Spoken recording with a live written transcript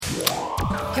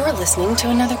You're listening to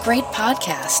another great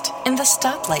podcast in the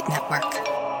Stoplight Network.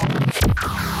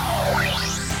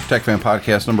 Tech Fan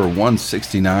Podcast number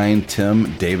 169.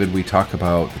 Tim, David, we talk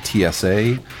about the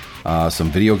TSA,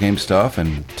 some video game stuff,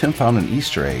 and Tim found an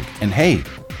Easter egg. And hey,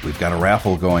 we've got a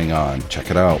raffle going on. Check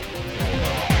it out.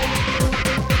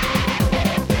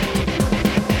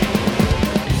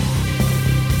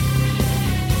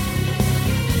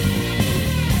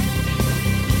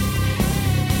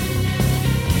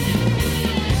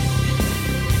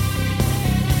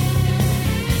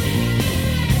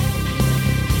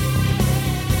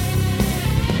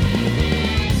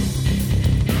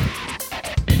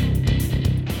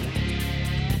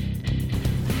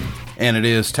 And it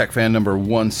is Tech Fan number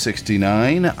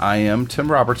 169. I am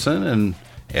Tim Robertson, and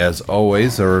as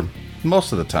always, or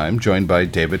most of the time, joined by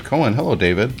David Cohen. Hello,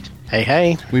 David.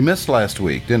 Hey. We missed last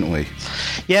week, didn't we?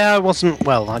 Yeah, I wasn't,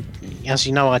 well, as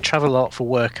you know, I travel a lot for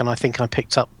work, and I think I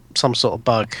picked up some sort of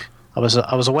bug. I was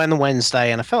away on the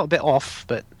Wednesday, and I felt a bit off,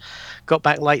 but got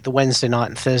back late the Wednesday night,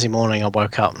 and Thursday morning I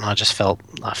woke up, and I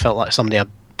felt like somebody had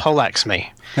poleaxed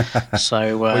me.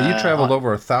 So well, you traveled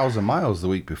over 1,000 miles the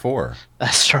week before.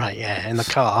 That's right, yeah, in the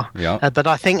car. Yeah. But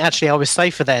I think actually I was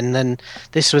safer then. And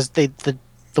this was the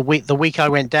week I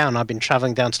went down. I've been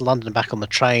travelling down to London, back on the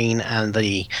train and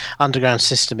the underground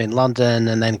system in London,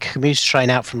 and then commuter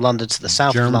train out from London to the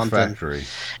south of London. Factory.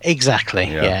 Exactly.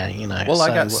 Yeah. You know. Well, I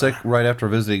got sick right after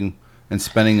visiting and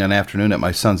spending an afternoon at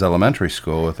my son's elementary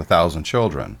school with 1,000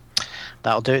 children.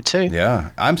 That'll do it too.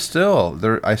 Yeah, I'm still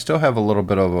there. I still have a little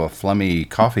bit of a phlegmy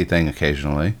coughy thing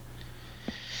occasionally,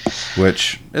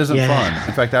 which isn't fun.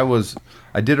 In fact,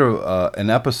 I did an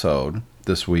episode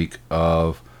this week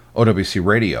of OWC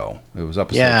Radio. It was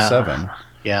episode 7.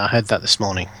 Yeah, I heard that this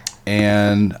morning.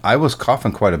 And I was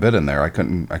coughing quite a bit in there. I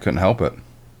couldn't help it.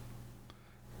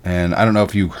 And I don't know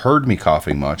if you heard me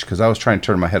coughing much, because I was trying to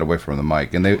turn my head away from the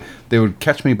mic, and they would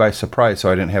catch me by surprise,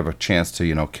 so I didn't have a chance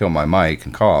to kill my mic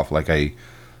and cough like I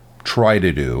try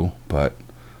to do. But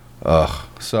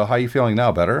so how are you feeling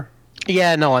now? Better?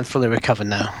 Yeah, no, I'm fully recovered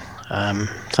now.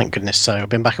 Thank goodness. So I've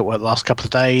been back at work the last couple of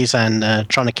days and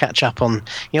trying to catch up on.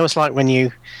 It's like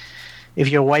if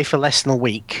you're away for less than a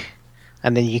week,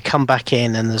 and then you come back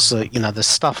in, and there's there's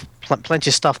stuff,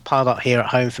 plenty of stuff piled up here at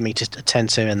home for me to attend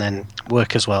to, and then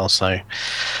work as well. So,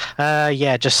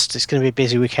 it's going to be a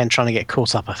busy weekend trying to get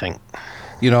caught up, I think.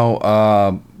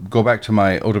 Go back to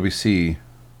my OWC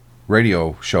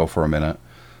radio show for a minute.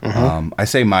 Mm-hmm. I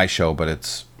say my show,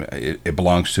 but it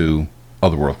belongs to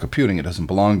Otherworld Computing. It doesn't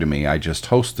belong to me. I just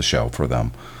host the show for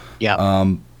them. Yeah.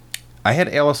 I had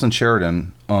Allison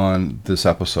Sheridan on this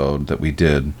episode that we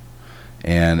did.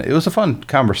 And it was a fun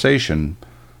conversation,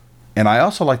 and I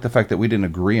also like the fact that we didn't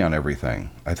agree on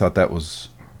everything. I thought that was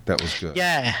good.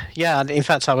 Yeah. In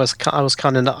fact, I was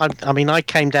kind of. I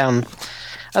came down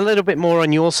a little bit more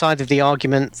on your side of the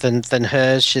argument than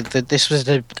hers. This was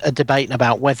a debate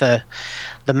about whether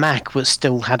the Mac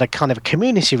still had a kind of a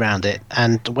community around it,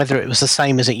 and whether it was the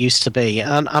same as it used to be.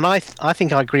 And I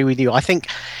think I agree with you. I think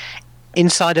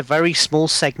inside a very small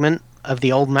segment of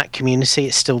the old Mac community,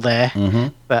 it's still there. Mm-hmm.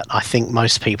 But I think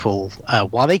most people,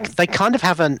 while they kind of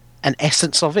have an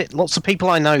essence of it, lots of people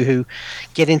I know who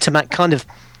get into Mac kind of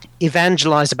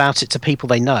evangelize about it to people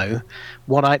they know.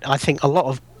 What I think a lot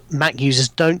of Mac users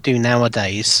don't do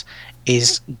nowadays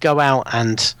is go out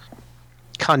and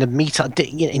kind of meet up,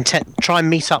 try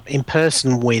and meet up in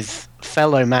person with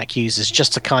fellow Mac users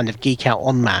just to kind of geek out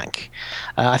on Mac.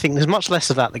 I think there's much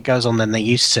less of that goes on than they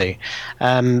used to,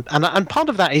 and part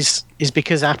of that is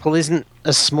because Apple isn't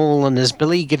as small and as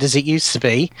beleaguered as it used to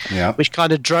be, which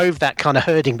kind of drove that kind of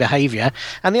herding behavior.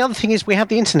 And the other thing is we have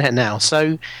the internet now,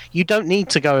 so you don't need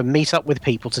to go and meet up with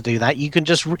people to do that. You can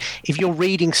just, if you're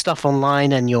reading stuff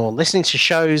online and you're listening to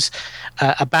shows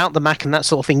about the Mac and that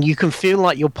sort of thing, you can feel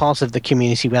like you're part of the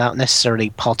community without necessarily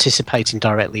participating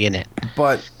directly in it.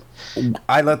 But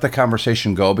I let the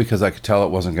conversation go because I could tell it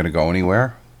wasn't going to go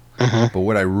anywhere. Mm-hmm. But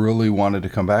what I really wanted to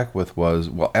come back with was,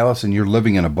 well, Allison, you're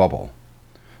living in a bubble.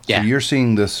 Yeah. So you're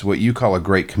seeing this, what you call a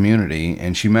great community,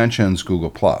 and she mentions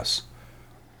Google+.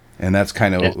 And that's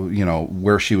kind of,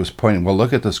 where she was pointing. Well,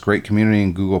 look at this great community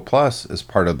in Google+ as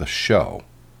part of the show.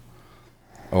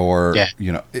 Or,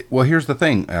 well, here's the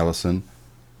thing, Allison.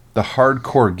 The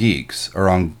hardcore geeks are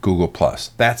on Google+.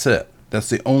 That's it. That's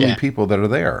the only people that are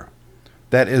there.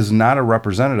 That is not a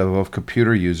representative of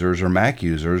computer users or Mac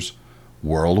users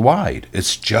worldwide.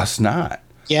 It's just not.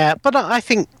 Yeah, but I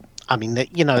think,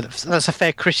 that's a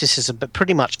fair criticism, but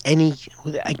pretty much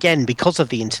again, because of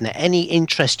the internet, any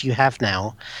interest you have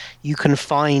now, you can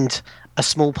find a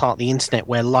small part of the internet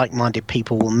where like-minded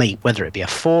people will meet, whether it be a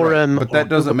forum, right. But that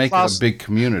doesn't make it a big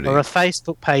community, or a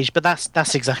Facebook page. But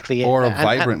that's exactly it. Or a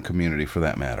vibrant community, for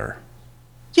that matter.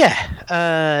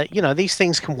 Yeah, these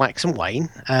things can wax and wane.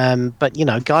 But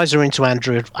guys who are into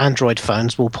Android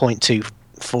phones will point to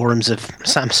forums of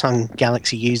Samsung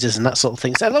Galaxy users and that sort of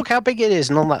thing. Say, look how big it is,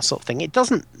 and all that sort of thing. It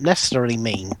doesn't necessarily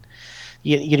mean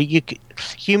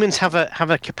humans have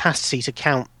a capacity to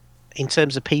count in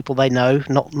terms of people they know,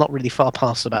 not really far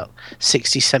past about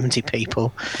 60, 70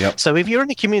 people. Yep. So if you're in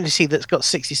a community that's got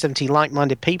 60, 70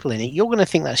 like-minded people in it, you're going to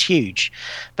think that's huge.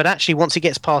 But actually, once it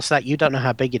gets past that, you don't know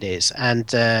how big it is. And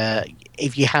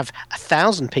if you have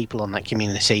 1,000 people on that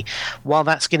community, while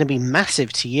that's going to be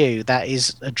massive to you, that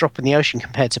is a drop in the ocean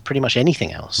compared to pretty much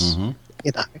anything else. Mm-hmm.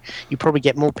 You probably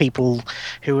get more people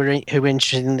who are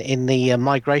interested in the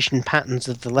migration patterns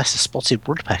of the lesser spotted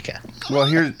woodpecker. Well,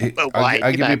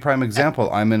 I give you a prime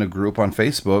example. I'm in a group on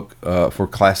Facebook for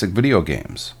classic video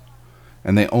games,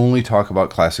 and they only talk about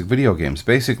classic video games.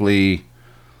 Basically,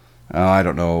 I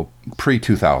don't know,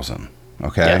 pre-2000.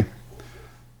 Okay,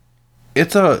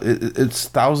 yeah. It's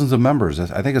thousands of members.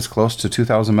 I think it's close to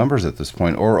 2,000 members at this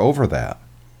point, or over that.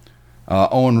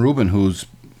 Owen Rubin, who's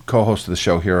co-host of the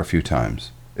show here a few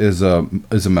times, is a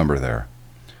member there.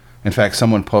 In fact,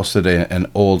 someone posted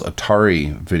an old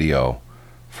Atari video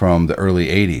from the early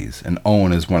 80s, and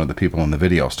Owen is one of the people in the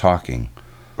videos talking.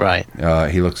 Right.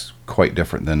 He looks quite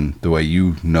different than the way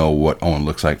you know what Owen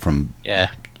looks like from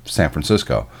San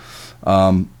Francisco.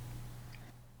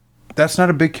 That's not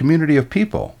a big community of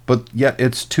people, but yet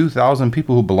it's 2,000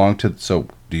 people who belong to... So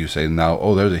do you say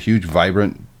now, there's a huge,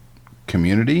 vibrant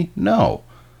community? No.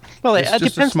 Well, it's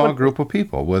just a small group of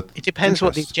people with It depends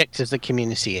what the objective of the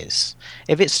community is.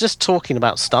 If it's just talking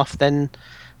about stuff, then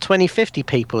 20, 50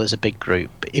 people is a big group.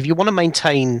 If you want to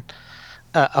maintain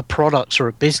a product or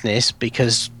a business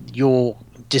because your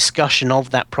discussion of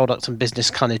that product and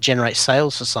business kind of generates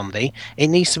sales for somebody, it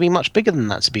needs to be much bigger than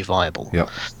that to be viable. Yep.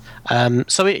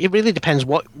 So it really depends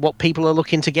what people are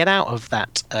looking to get out of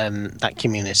that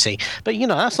community. But,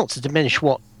 that's not to diminish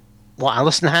what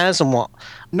Alison has and what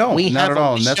we have not at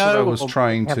all. On the and that's show, what I was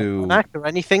trying to or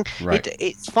anything. Right.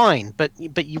 It's fine, but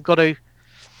you've got to.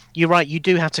 You're right. You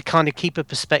do have to kind of keep a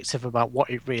perspective about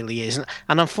what it really is,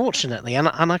 and unfortunately, and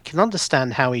I can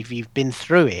understand how if you've been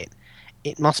through it,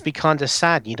 it must be kind of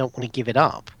sad. You don't want to give it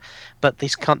up, but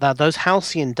those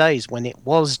halcyon days when it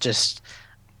was just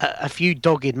a few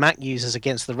dogged Mac users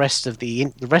against the rest of the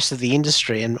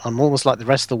industry and almost like the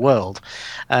rest of the world,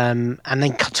 and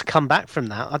then to come back from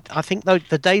that, I think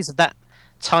the days of that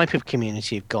type of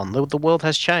community have gone. The world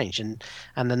has changed,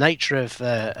 and the nature of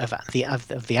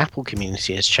the Apple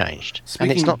community has changed.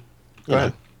 And it's not. Go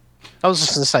ahead. I was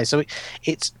just going to say, so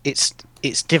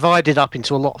it's divided up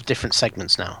into a lot of different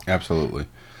segments now. Absolutely.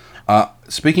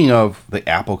 Speaking of the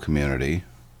Apple community.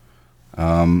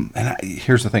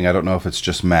 Here's the thing. I don't know if it's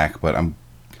just Mac, but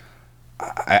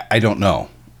I don't know.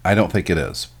 I don't think it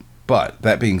is. But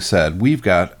that being said, we've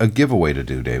got a giveaway to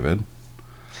do, David.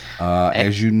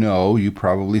 As you know, you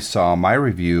probably saw my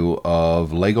review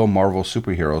of Lego Marvel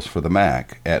Superheroes for the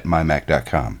Mac at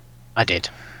mymac.com. I did.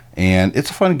 And it's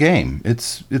a fun game.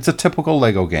 It's a typical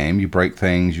Lego game. You break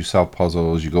things, you solve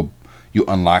puzzles, you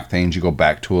unlock things, you go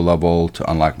back to a level to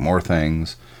unlock more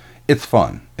things. It's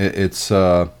fun. It's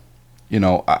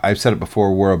I've said it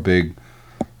before, we're a big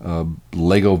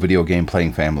Lego video game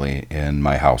playing family in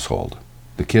my household.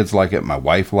 The kids like it, my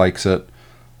wife likes it,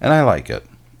 and I like it.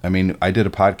 I mean, I did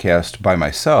a podcast by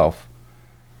myself,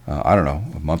 I don't know,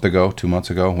 a month ago, 2 months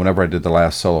ago, whenever I did the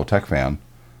last Solo Tech Fan,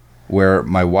 where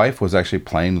my wife was actually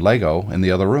playing Lego in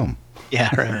the other room. Yeah,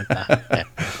 I remember that. Yeah.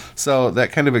 So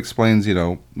that kind of explains,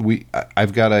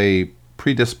 I've got a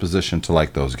predisposition to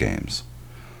like those games.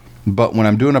 But when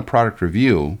I'm doing a product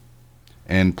review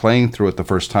and playing through it the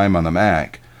first time on the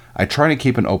Mac, I try to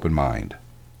keep an open mind.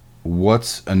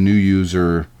 What's a new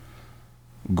user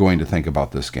going to think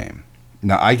about this game?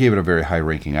 Now, I gave it a very high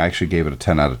ranking. I actually gave it a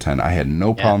 10 out of 10. I had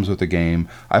no problems with the game.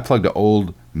 I plugged an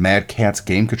old Mad Catz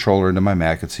game controller into my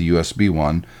Mac. It's a USB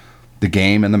one. The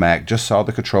game and the Mac just saw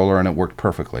the controller and it worked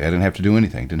perfectly. I didn't have to do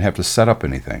anything. Didn't have to set up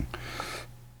anything.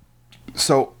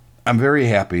 So I'm very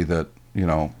happy that,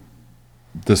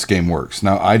 this game works.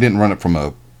 Now, I didn't run it from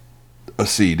a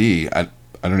CD. I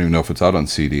don't even know if it's out on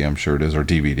CD. I'm sure it is, or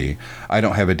DVD. I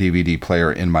don't have a DVD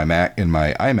player in my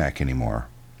iMac anymore.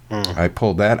 I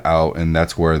pulled that out, and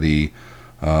that's where the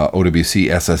OWC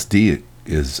SSD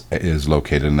is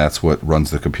located, and that's what runs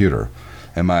the computer.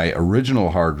 And my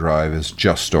original hard drive is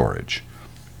just storage.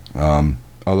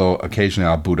 Although occasionally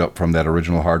I'll boot up from that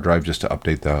original hard drive just to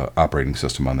update the operating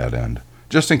system on that end,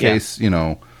 just in case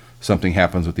something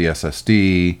happens with the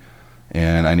SSD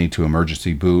and I need to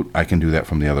emergency boot, I can do that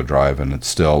from the other drive and it's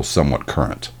still somewhat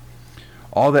current.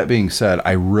 All that being said,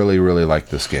 I really, really like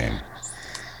this game.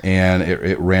 And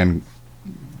it ran,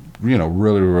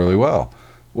 really, really well.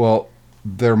 Well,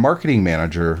 their marketing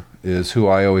manager is who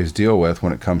I always deal with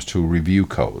when it comes to review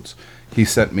codes. He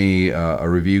sent me a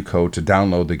review code to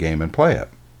download the game and play it.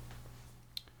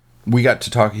 We got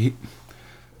to talk.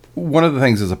 One of the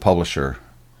things as a publisher,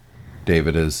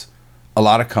 David, is a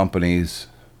lot of companies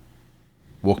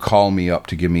will call me up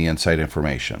to give me inside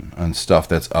information on stuff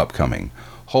that's upcoming,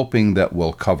 hoping that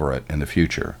we'll cover it in the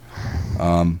future.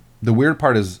 The weird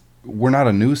part is we're not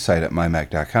a news site at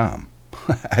mymac.com.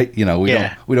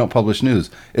 We don't publish news.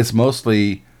 It's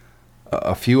mostly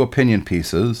a few opinion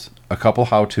pieces, a couple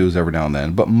how-tos every now and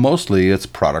then, but mostly it's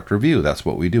product review. That's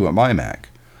what we do at MyMac.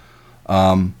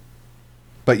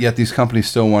 But yet these companies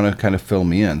still want to kind of fill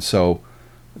me in. So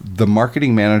the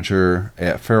marketing manager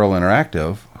at Feral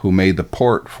Interactive, who made the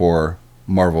port for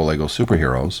Marvel Lego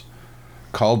Superheroes,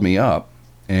 called me up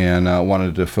and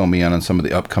wanted to fill me in on some of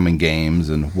the upcoming games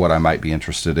and what I might be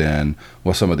interested in,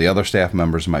 what some of the other staff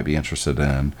members might be interested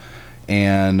in.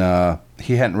 And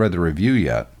he hadn't read the review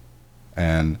yet.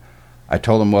 And I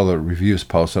told him, well, the review's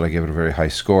posted. I gave it a very high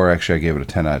score. Actually, I gave it a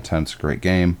 10 out of 10. It's a great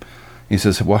game. He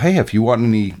says, well, hey, if you want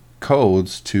any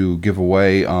codes to give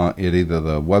away at either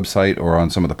the website or on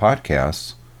some of the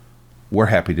podcasts, we're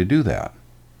happy to do that.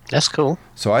 That's cool.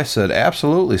 So I said,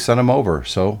 absolutely, send them over.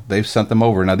 So they've sent them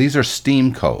over. Now, these are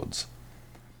Steam codes.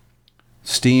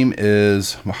 Steam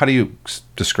is, how do you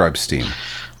describe Steam?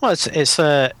 Well, it's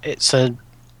a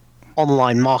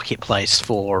online marketplace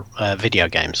for video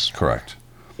games. Correct.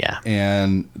 Yeah.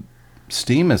 And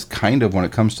Steam is kind of, when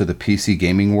it comes to the PC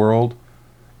gaming world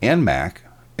and Mac,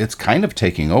 it's kind of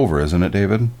taking over, isn't it,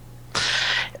 David?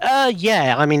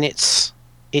 Yeah. I mean, it's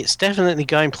definitely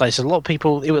going places. A lot of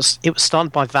people. It was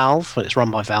started by Valve. It's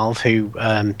run by Valve, who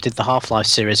did the Half-Life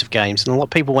series of games. And a lot of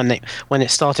people, when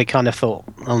it started, kind of thought,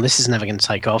 "Oh, this is never going to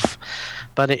take off,"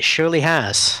 but it surely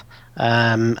has.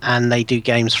 And they do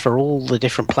games for all the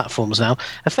different platforms now.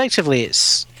 Effectively,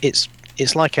 it's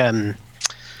like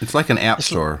it's like an app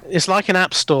store. It's like an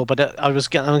app store, but I'm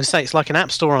going to say it's like an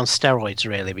app store on steroids,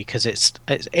 really, because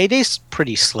it is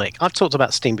pretty slick. I've talked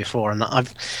about Steam before, and I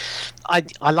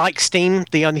like Steam.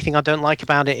 The only thing I don't like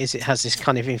about it is it has this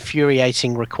kind of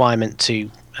infuriating requirement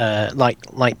to like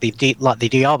the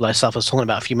Diablo stuff I was talking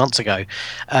about a few months ago.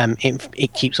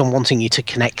 It keeps on wanting you to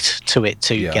connect to it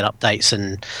to get updates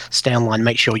and stay online,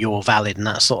 make sure you're valid and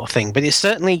that sort of thing. But it's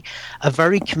certainly a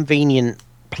very convenient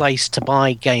place to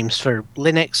buy games for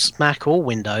Linux, Mac, or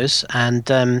Windows,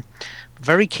 and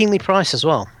very keenly priced as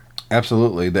well.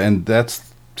 Absolutely, and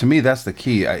to me that's the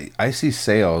key. I see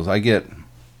sales. I get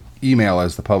email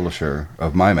as the publisher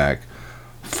of MyMac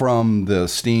from the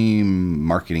Steam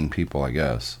marketing people, I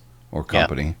guess, or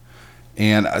company.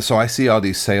 And so I see all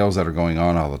these sales that are going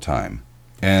on all the time.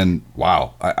 And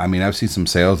wow, I mean, I've seen some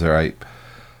sales there.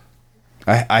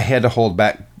 I had to hold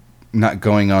back not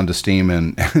going on to Steam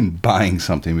and buying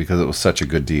something because it was such a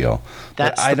good deal.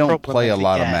 I don't play a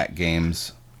lot of Mac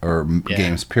games or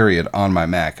games, period, on my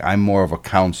Mac. I'm more of a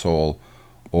console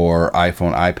or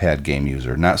iPhone, iPad game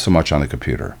user, not so much on the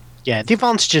computer. Yeah, the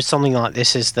advantage of something like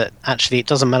this is that actually it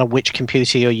doesn't matter which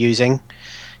computer you're using.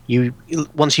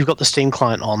 Once you've got the Steam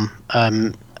client on,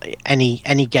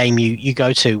 any game you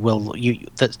go to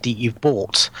that you've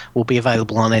bought will be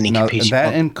available on any computer.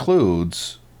 That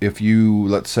includes if you,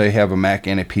 let's say, have a Mac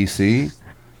and a PC.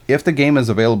 If the game is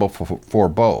available for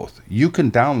both, you can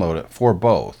download it for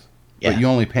both, but you're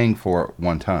only paying for it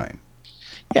one time.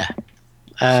 Yeah,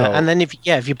 and then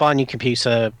if you buy a new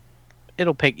computer,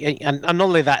 it'll pick, and not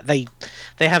only that, they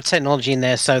have technology in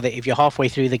there so that if you're halfway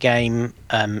through the game,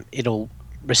 it'll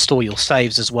restore your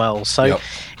saves as well. So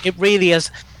it really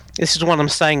is. This is what I'm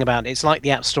saying about it. It's like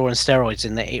the App Store and steroids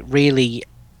in that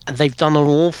they've done an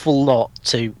awful lot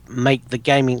to make the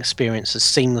gaming experience as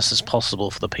seamless as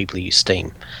possible for the people who use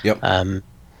Steam. Yep. I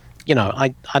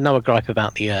know a gripe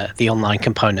about the online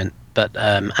component, but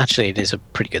actually it is a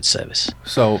pretty good service.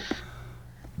 So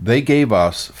they gave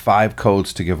us 5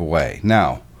 codes to give away.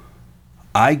 Now,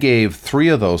 I gave 3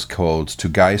 of those codes to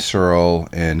Guy Searle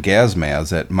and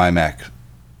Gazmaz at MyMac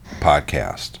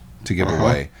Podcast to give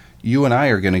away. You and I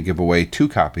are going to give away 2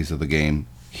 copies of the game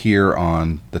here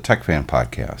on the Tech Fan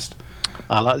Podcast.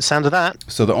 I like the sound of that.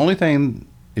 So the only thing,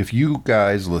 if you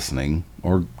guys listening,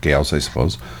 or gals I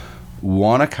suppose,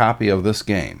 want a copy of this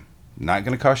game, not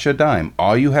going to cost you a dime.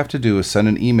 All you have to do is send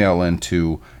an email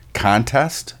into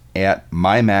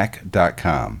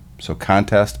contest@mymac.com. So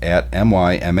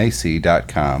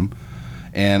contest@mymac.com.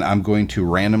 and I'm going to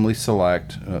randomly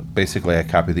select. Basically, I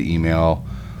copy the email.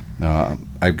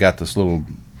 I've got this little.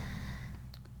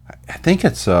 I think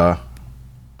it's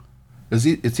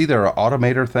it's either an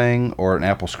Automator thing or an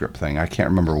AppleScript thing. I can't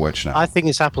remember which now. I think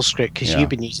it's AppleScript because you've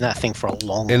been using that thing for a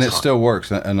long time. And it still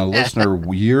works. And a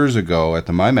listener years ago at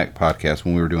the MyMac podcast,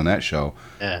 when we were doing that show,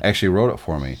 actually wrote it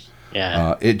for me.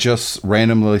 Yeah. It just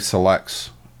randomly selects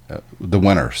the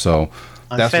winner. So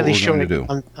that's what we're going to do.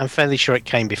 I'm fairly sure it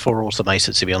came before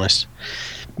Automator, to be honest.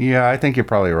 Yeah, I think you're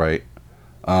probably right.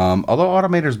 Although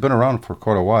Automator's been around for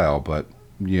quite a while, but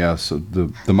yeah, so the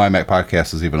MyMac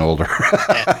podcast is even older.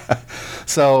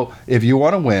 So if you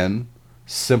want to win,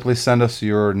 simply send us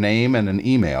your name and an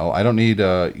email. I don't need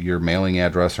your mailing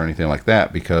address or anything like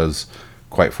that because,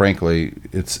 quite frankly,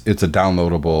 it's a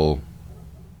downloadable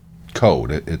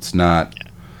code. It's not,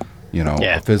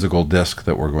 a physical disc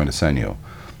that we're going to send you.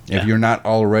 Yeah. If you're not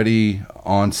already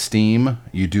on Steam,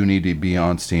 you do need to be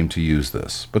on Steam to use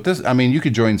this. But you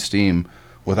could join Steam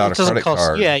without a credit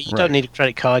card. Yeah, you don't need a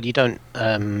credit card. You don't.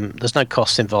 There's no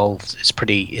cost involved.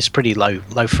 It's pretty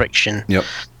low friction. Yep.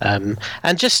 And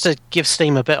just to give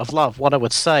Steam a bit of love, what I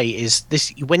would say is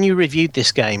this: when you reviewed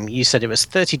this game, you said it was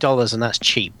 $30 and that's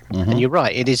cheap. Mm-hmm. And you're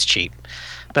right, it is cheap.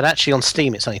 But actually, on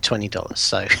Steam, it's only $20.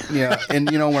 So yeah,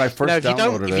 and when I first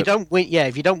downloaded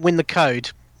if you don't win the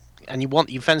code, and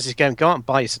you fancy this game, go out and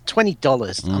buy it. It's $20.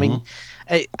 Mm-hmm. I mean.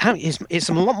 It's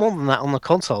a lot more than that on the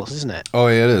consoles, isn't it? Oh,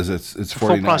 yeah, it is. It's $49.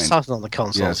 Full price starting on the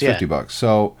consoles. Yeah, it's $50.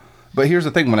 So, but here's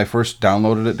the thing: when I first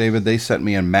downloaded it, David, they sent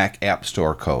me a Mac App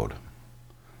Store code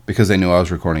because they knew I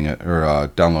was recording it or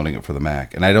downloading it for the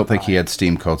Mac, and I don't think he had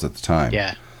Steam codes at the time.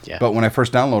 Yeah. But when I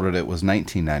first downloaded it, it was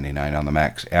 $19.99 on the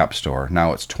Mac's App Store.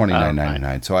 Now it's $29.99.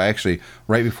 Right. So I actually,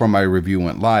 right before my review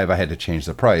went live, I had to change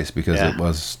the price because it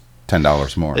was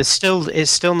 $10 more. It's still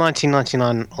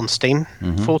 $19.99 on Steam.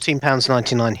 Mm-hmm.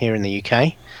 £14.99 here in the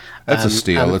UK. That's a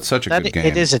steal. It's such a good game.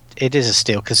 It is a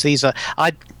steal because these are.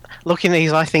 Looking at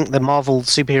these, I think the Marvel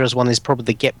Superheroes one is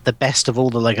probably the best of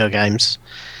all the Lego games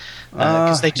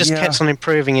because they just kept on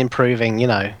improving.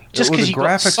 Just because the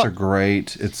graphics are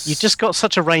great. You just got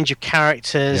such a range of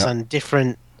characters and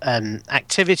different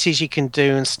activities you can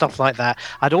do and stuff like that.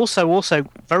 I'd also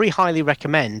very highly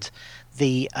recommend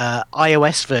the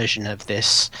iOS version of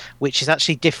this, which is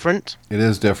actually different. It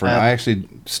is different. I actually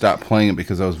stopped playing it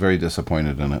because I was very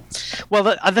disappointed in it.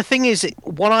 Well, the thing is,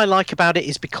 what I like about it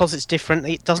is because it's different.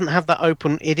 It doesn't have that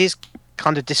open. It is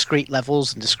kind of discrete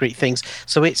levels and discrete things.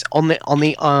 So it's on the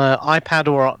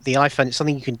iPad or the iPhone. It's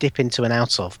something you can dip into and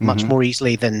out of much more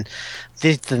easily than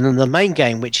the main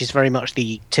game, which is very much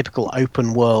the typical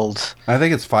open world. I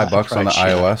think it's $5 on the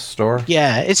iOS store.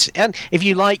 Yeah, and if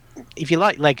you like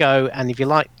Lego and if you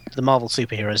like the Marvel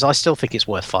superheroes, I still think it's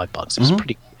worth $5. It's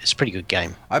a pretty good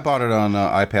game. I bought it on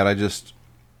iPad. I just,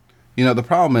 the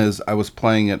problem is I was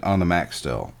playing it on the Mac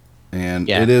still, and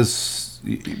it is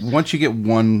once you get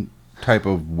one type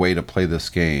of way to play this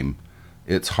game,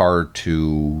 it's hard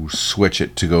to switch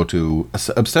it to go to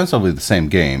ostensibly the same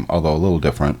game, although a little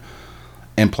different,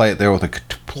 and play it there with a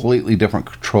completely different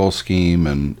control scheme,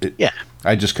 and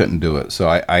I just couldn't do it. So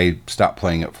I stopped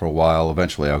playing it for a while.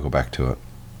 Eventually, I'll go back to it.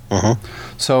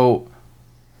 So,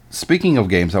 speaking of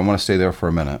games, I want to stay there for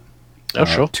a minute. Oh,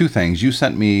 sure. Two things. You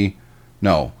sent me...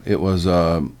 No, it was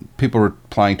people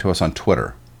replying to us on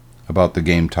Twitter about the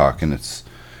Game Talk, and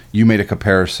you made a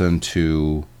comparison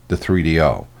to the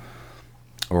 3DO.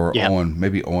 Or Owen.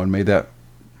 Maybe Owen made that.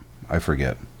 I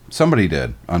forget. Somebody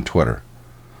did on Twitter.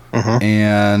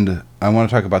 And I want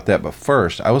to talk about that. But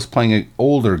first, I was playing an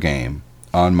older game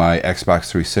on my Xbox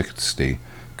 360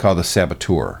 called The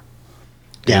Saboteur.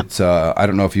 Yeah. It's I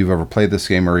don't know if you've ever played this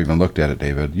game or even looked at it,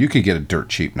 David. You could get it dirt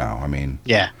cheap now. I mean...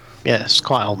 Yeah, it's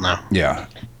quite old now. Yeah,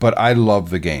 but I love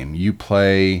the game. You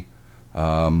play...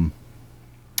 I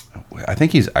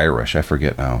think he's Irish. I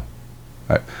forget now.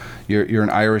 You're an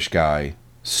Irish guy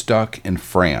stuck in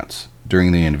France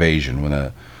during the invasion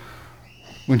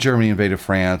when Germany invaded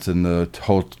France and the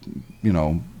whole,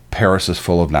 Paris is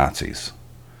full of Nazis.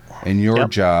 And your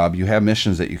job, you have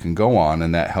missions that you can go on,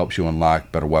 and that helps you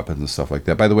unlock better weapons and stuff like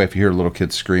that. By the way, if you hear little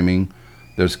kids screaming,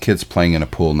 there's kids playing in a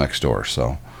pool next door.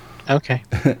 So, okay.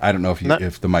 I don't know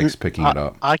if the mic's picking it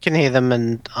up. I can hear them,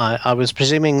 and I was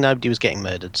presuming nobody was getting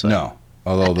murdered. So. No,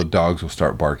 although the dogs will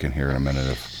start barking here in a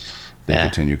minute if they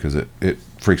continue, because it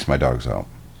freaks my dogs out.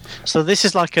 So this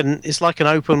is like an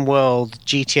open world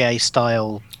GTA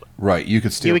style. Right, you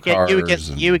could steal cars.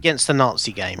 You against the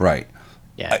Nazi game. Right.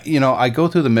 Yeah. I go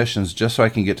through the missions just so I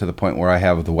can get to the point where I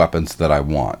have the weapons that I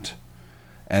want.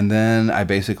 And then I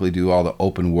basically do all the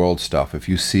open world stuff. If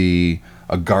you see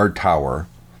a guard tower,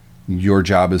 your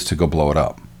job is to go blow it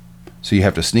up. So you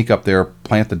have to sneak up there,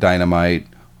 plant the dynamite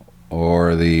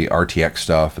or the RTX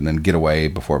stuff, and then get away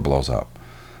before it blows up,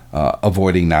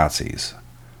 avoiding Nazis.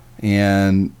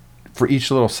 And for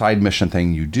each little side mission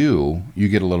thing you do, you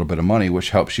get a little bit of money, which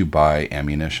helps you buy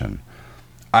ammunition.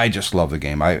 I just love the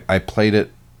game. I played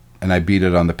it, and I beat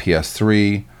it on the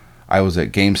PS3. I was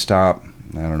at GameStop,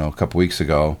 I don't know, a couple weeks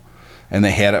ago, and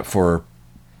they had it for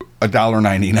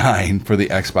 $1.99 for the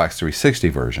Xbox 360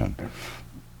 version.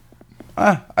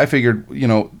 I figured,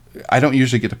 I don't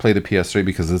usually get to play the PS3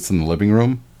 because it's in the living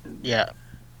room. Yeah.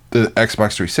 The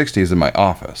Xbox 360 is in my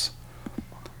office.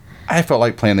 I felt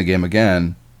like playing the game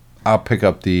again. I'll pick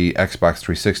up the Xbox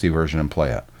 360 version and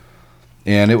play it.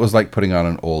 And it was like putting on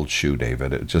an old shoe,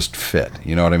 David. It just fit.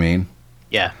 You know what I mean?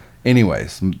 Yeah.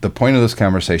 Anyways, the point of this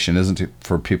conversation isn't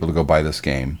for people to go buy this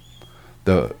game.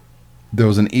 There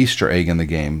was an Easter egg in the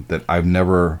game that I've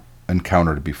never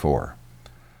encountered before.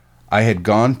 I had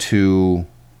gone to...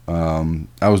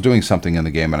 I was doing something in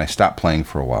the game and I stopped playing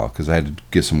for a while because I had to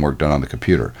get some work done on the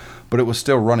computer. But it was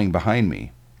still running behind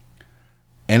me.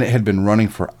 And it had been running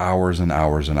for hours and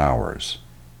hours and hours.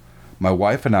 My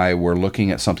wife and I were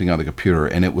looking at something on the computer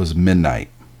and it was midnight.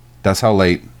 That's how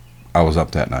late I was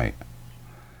up that night.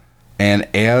 And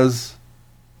as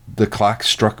the clock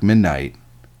struck midnight,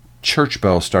 church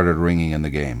bells started ringing in the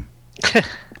game.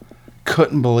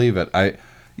 Couldn't believe it. I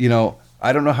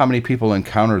don't know how many people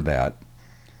encountered that.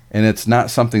 And it's not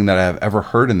something that I've ever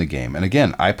heard in the game. And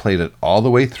again, I played it all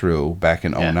the way through back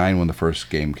in 2009 when the first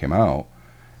game came out.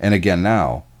 And again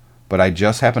now. But I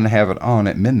just happened to have it on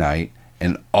at midnight,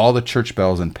 and all the church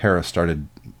bells in Paris started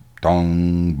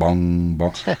dong, bong,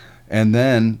 bong. And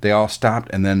then they all stopped,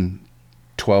 and then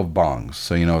 12 bongs.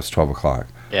 So it's 12 o'clock.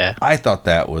 Yeah. I thought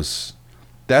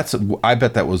I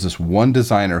bet that was this one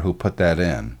designer who put that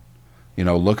in.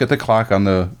 Look at the clock on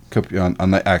the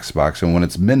Xbox, and when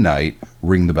it's midnight,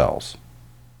 ring the bells.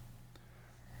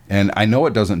 And I know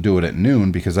it doesn't do it at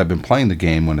noon because I've been playing the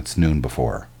game when it's noon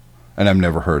before, and I've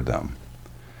never heard them.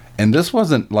 And this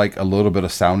wasn't like a little bit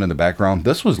of sound in the background.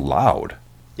 This was loud.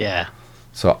 Yeah.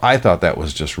 So I thought that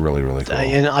was just really, really cool.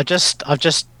 I've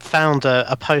just found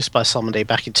a post by somebody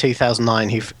back in 2009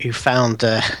 who found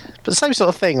the same sort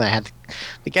of thing. They had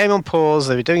the game on pause.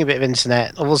 They were doing a bit of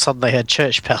internet. All of a sudden, they heard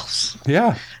church bells.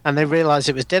 Yeah. And they realised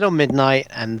it was dead on midnight,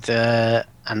 and the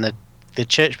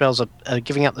church bells are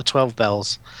giving out the 12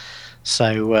 bells. So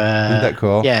isn't that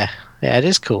cool? Yeah, it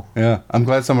is cool. Yeah, I'm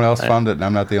glad someone else found it, and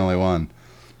I'm not the only one.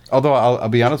 Although I'll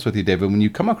be honest with you, David, when you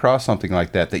come across something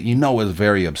like that is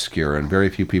very obscure and very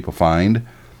few people find,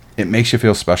 it makes you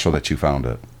feel special that you found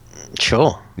it.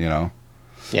 Sure. Yeah.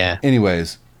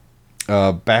 Anyways,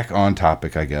 back on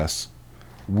topic, I guess.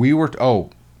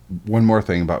 One more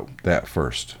thing about that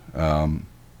first,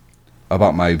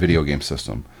 about my video game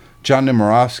system. John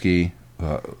Nemirovsky,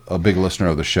 a big listener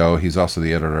of the show, he's also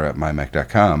the editor at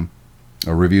mymac.com,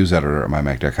 a reviews editor at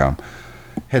mymac.com,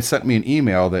 had sent me an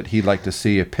email that he'd like to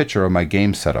see a picture of my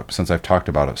game setup since I've talked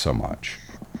about it so much.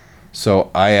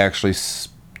 So I actually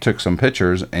took some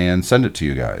pictures and sent it to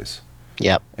you guys.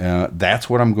 Yep. That's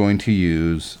what I'm going to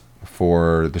use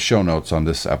for the show notes on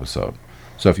this episode.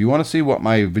 So if you want to see what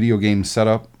my video game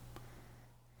setup,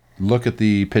 look at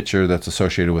the picture that's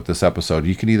associated with this episode.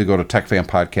 You can either go to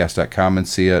techfanpodcast.com and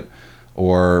see it,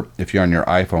 or if you're on your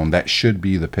iPhone, that should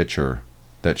be the picture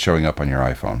that's showing up on your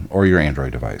iPhone or your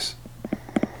Android device.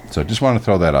 So just want to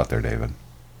throw that out there, David.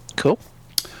 Cool.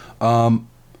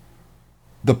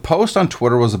 The post on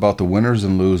Twitter was about the winners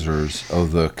and losers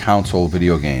of the console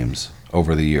video games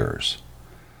over the years.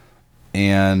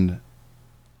 And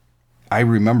I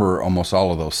remember almost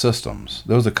all of those systems.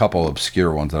 There was a couple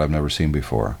obscure ones that I've never seen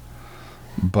before.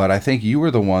 But I think you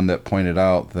were the one that pointed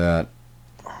out that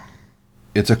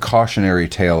it's a cautionary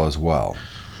tale as well.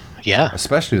 Yeah.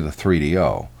 Especially the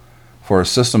 3DO. For a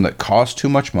system that costs too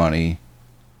much money,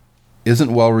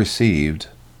 isn't well received,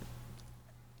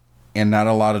 and not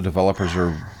a lot of developers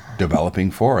are developing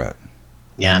for it.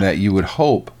 Yeah. And that you would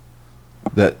hope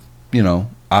that,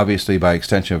 obviously by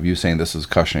extension of you saying this is a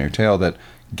cautionary tale, that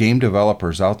game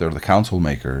developers out there, the console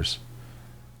makers,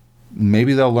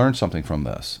 maybe they'll learn something from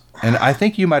this. And I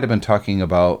think you might have been talking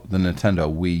about the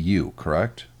Nintendo Wii U,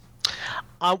 correct?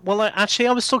 Well, actually,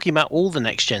 I was talking about all the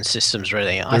next-gen systems,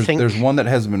 really. I think there's one that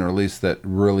hasn't been released that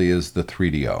really is the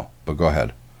 3DO, but go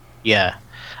ahead. Yeah,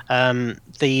 I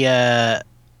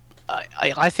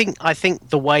think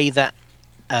the way that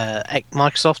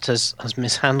Microsoft has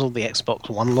mishandled the Xbox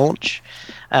One launch,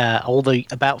 all the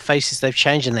about faces they've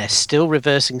changed, and they're still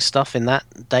reversing stuff in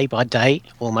that day by day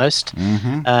almost.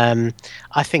 Mm-hmm.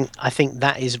 I think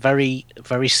that is very,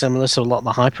 very similar to a lot of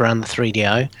the hype around the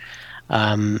 3DO,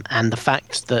 and the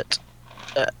fact that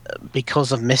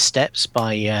because of missteps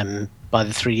by the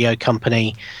 3DO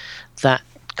company, that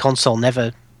console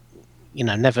never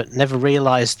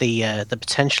realized the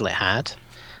potential it had.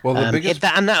 Well, the biggest...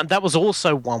 that was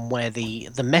also one where the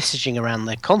messaging around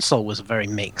the console was very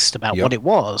mixed about what it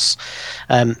was.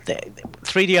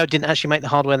 3DO didn't actually make the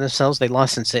hardware themselves; they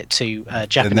licensed it to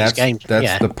Japanese games.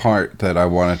 That's the part that I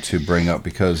wanted to bring up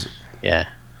because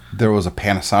there was a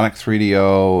Panasonic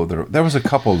 3DO. There was a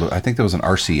couple. I think there was an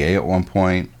RCA at one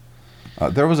point.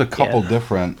 There was a couple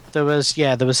different. There was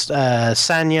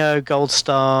Sanyo, Gold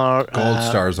Star. Gold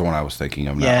Star is the one I was thinking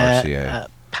of, not RCA.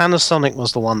 Panasonic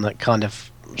was the one that kind of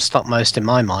stuck most in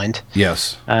my mind.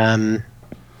 Yes. Even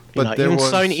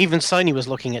Sony was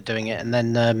looking at doing it and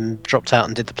then dropped out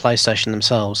and did the PlayStation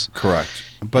themselves. Correct.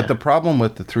 But the problem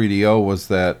with the 3DO was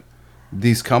that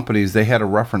these companies, they had a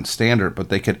reference standard, but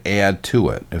they could add to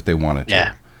it if they wanted to.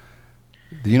 Yeah.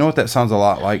 Do you know what that sounds a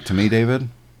lot like to me, David?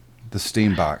 The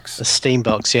Steam Box. The Steam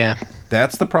Box, yeah.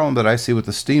 That's the problem that I see with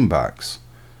the Steam Box.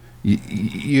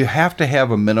 You have to have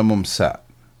a minimum set.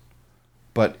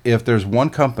 But if there's one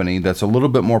company that's a little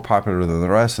bit more popular than the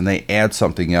rest and they add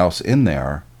something else in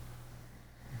there,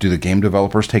 do the game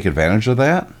developers take advantage of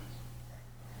that?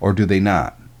 Or do they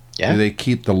not? Yeah. Do they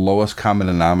keep the lowest common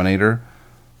denominator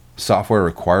software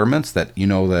requirements that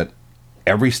that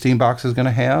every Steam box is going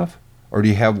to have? Or do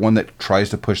you have one that tries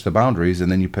to push the boundaries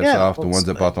and then you piss off the ones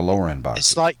that bought the lower end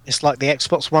boxes? It's like the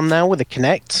Xbox One now with the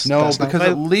Kinect. No, because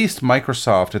at least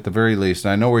Microsoft, at the very least,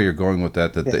 and I know where you're going with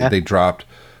that they dropped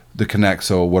the Kinect.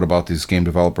 So what about these game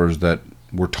developers that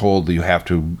were told that you have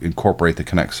to incorporate the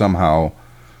Kinect somehow?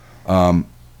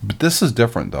 But this is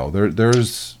different, though.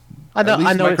 There's at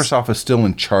least Microsoft is still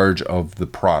in charge of the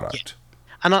product.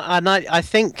 Yeah.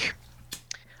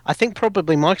 I think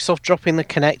probably Microsoft dropping the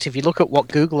Kinect, if you look at what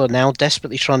Google are now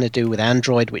desperately trying to do with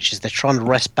Android, which is they're trying to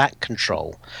wrest back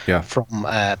control from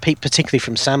particularly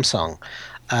from Samsung.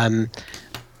 And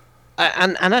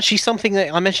actually something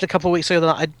that I mentioned a couple of weeks ago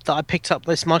that I picked up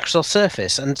this Microsoft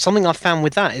Surface, and something I found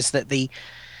with that is that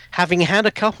having had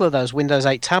a couple of those Windows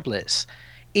 8 tablets,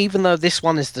 even though this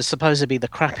one is supposed to be the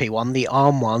crappy one, the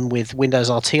ARM one with Windows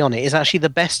RT on it, is actually the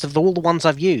best of all the ones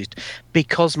I've used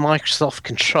because Microsoft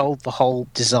controlled the whole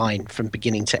design from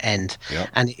beginning to end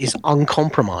and it is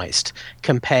uncompromised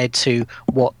compared to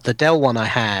what the Dell one I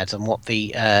had and what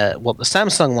the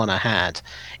Samsung one I had,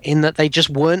 in that they just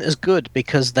weren't as good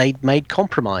because they'd made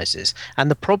compromises. And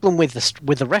the problem with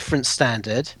the reference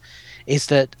standard is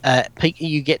that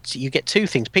you get two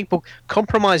things. People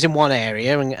compromise in one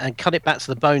area and cut it back to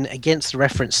the bone against the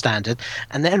reference standard,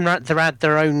 and then they add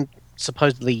their own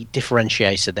supposedly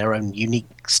differentiator, their own unique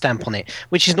stamp on it,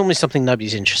 which is normally something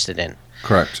nobody's interested in.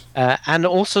 Correct. And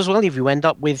also as well, if you end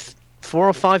up with 4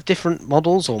 or 5 different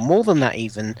models, or more than that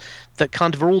even, that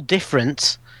kind of are all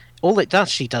different, all it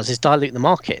actually does is dilute the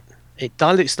market. It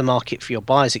dilutes the market for your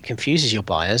buyers. It confuses your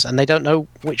buyers, and they don't know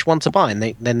which one to buy,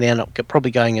 and then they end up probably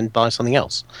going and buy something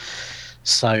else.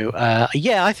 So I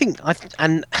think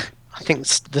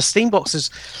the Steam Box is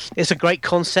a great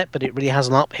concept, but it really has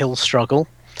an uphill struggle.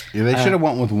 Yeah, they should have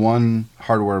went with one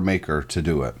hardware maker to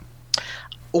do it.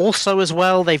 Also, as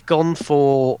well, they've gone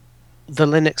for the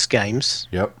Linux games.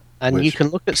 Yep. And you can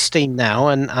look at Steam now,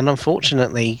 and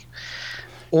unfortunately,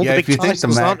 all the big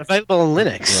titles aren't available on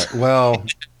Linux. Right. Well,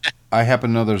 I happen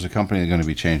to know there's a company that's going to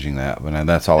be changing that, but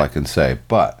that's all I can say.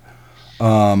 But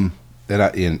anybody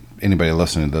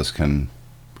listening to this can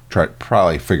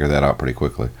probably figure that out pretty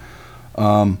quickly.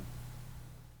 I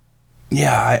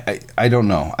don't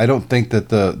know. I don't think that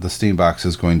the Steam Box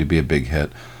is going to be a big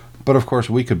hit. But, of course,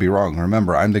 we could be wrong.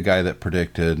 Remember, I'm the guy that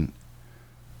predicted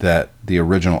that the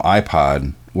original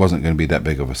iPod wasn't going to be that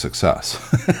big of a success.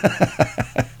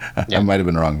 I might have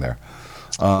been wrong there.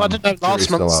 I don't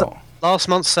know. Last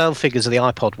month's sale figures of the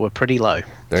iPod were pretty low.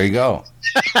 There you go.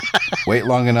 Wait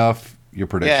long enough, your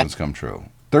predictions come true.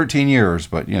 13 years,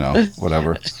 but,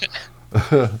 whatever.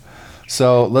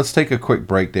 So let's take a quick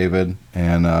break, David.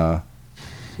 And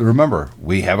remember,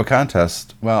 we have a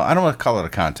contest. Well, I don't want to call it a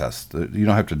contest. You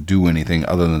don't have to do anything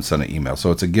other than send an email. So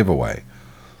it's a giveaway.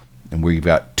 And we've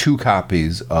got 2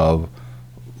 copies of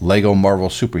Lego Marvel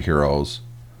Superheroes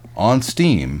on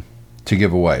Steam to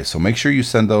give away. So make sure you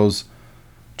send those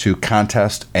to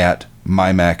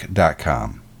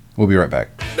contest@mymac.com. We'll be right back.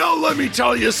 Now let me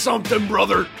tell you something,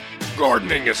 brother.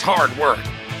 Gardening is hard work.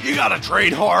 You gotta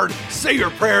train hard, say your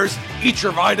prayers, eat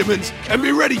your vitamins, and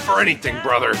be ready for anything,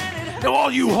 brother. Now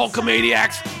all you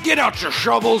Hulkamaniacs, get out your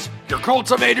shovels, your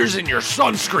cultivators, and your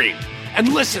sunscreen,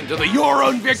 and listen to the Your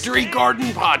Own Victory Garden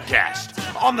podcast.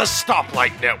 on the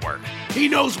Stoplight Network. He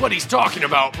knows what he's talking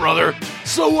about, brother.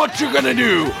 So what you gonna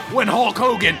do when Hulk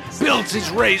Hogan builds his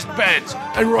raised beds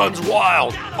and runs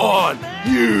wild on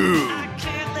you?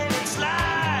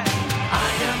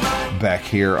 Back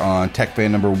here on Tech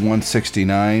Fan number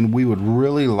 169. We would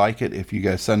really like it if you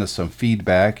guys send us some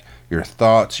feedback, your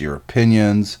thoughts, your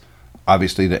opinions.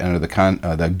 Obviously, to enter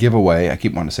the giveaway. I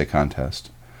keep wanting to say contest.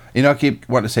 I keep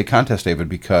wanting to say contest, David,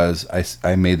 because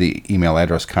I made the email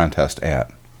address contest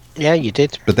at. Yeah, you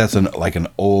did. But that's an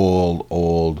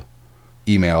old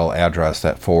email address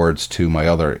that forwards to my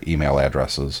other email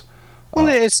addresses. Well,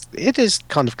 it is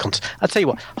kind of contest. I'll tell you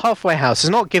what, Halfway House is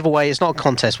not a giveaway, it's not a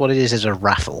contest. What it is a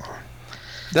raffle.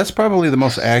 That's probably the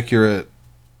most accurate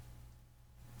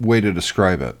way to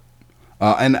describe it.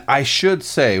 And I should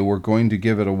say we're going to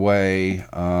give it away.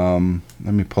 Let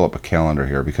me pull up a calendar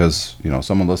here because,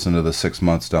 someone listened to this 6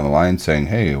 months down the line saying,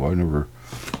 hey,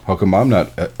 how come I'm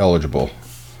not eligible?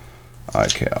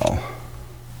 iCal.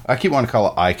 I keep wanting to call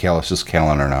it iCal. It's just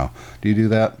calendar now. Do you do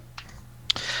that?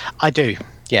 I do.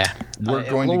 Yeah.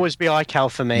 It'll always be iCal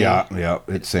for me. Yeah,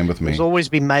 it's same with me. It'll always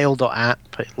be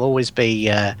mail.app. It'll always be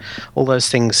all those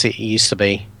things it used to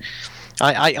be.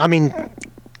 I mean,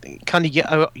 kind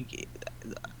of,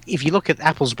 if you look at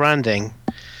Apple's branding,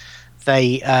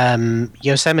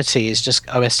 Yosemite is just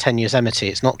OS 10 Yosemite.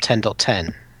 It's not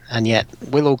 10.10. And yet,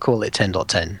 we'll all call it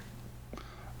 10.10.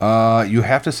 You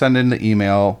have to send in the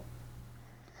email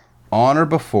on or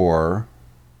before.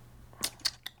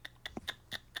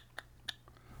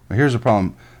 Here's the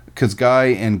problem, because Guy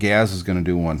and Gaz is going to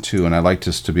do one too, and I'd like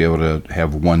us to be able to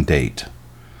have one date.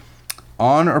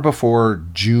 On or before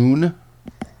June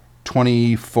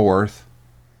 24th,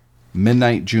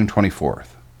 midnight June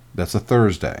 24th. That's a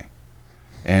Thursday.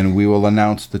 And we will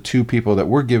announce the two people that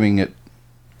we're giving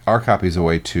our copies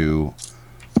away to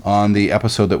on the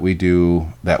episode that we do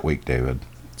that week, David.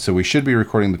 So we should be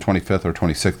recording the 25th or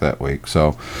 26th that week.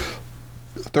 So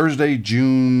Thursday,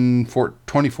 June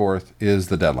 24th is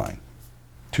the deadline,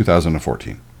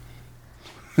 2014.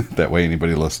 That way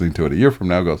anybody listening to it a year from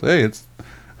now goes, hey,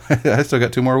 I still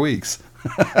got 2 more weeks.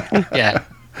 Yeah.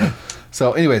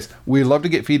 So anyways, we'd love to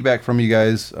get feedback from you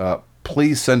guys.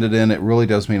 Please send it in. It really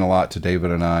does mean a lot to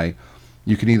David and I.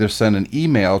 You can either send an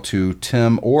email to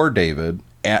Tim or David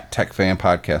at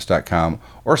techfanpodcast.com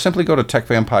or simply go to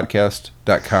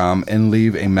techfanpodcast.com and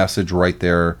leave a message right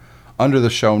there under the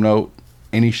show note.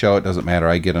 Any show, it doesn't matter.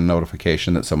 I get a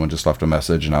notification that someone just left a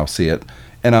message and I'll see it.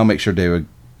 And I'll make sure David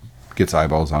gets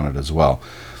eyeballs on it as well.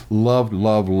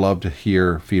 Love to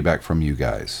hear feedback from you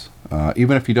guys.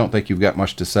 Even if you don't think you've got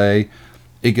much to say,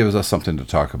 it gives us something to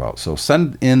talk about. So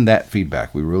send in that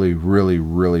feedback. We really, really,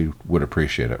 really would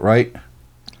appreciate it, right?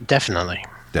 Definitely.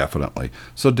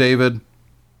 So, David,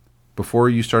 before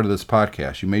you started this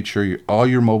podcast, you made sure all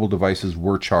your mobile devices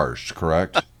were charged,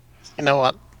 correct? You know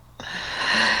what?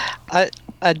 I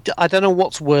don't know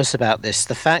what's worse about this,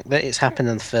 the fact that it's happened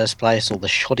in the first place or the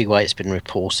shoddy way it's been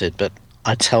reported, but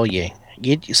I tell you,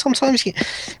 sometimes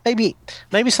maybe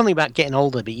something about getting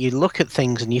older, but you look at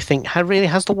things and you think, how really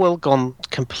has the world gone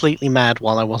completely mad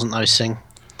while I wasn't noticing?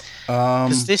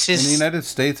 Because this is in the United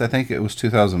States, I think it was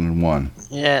 2001.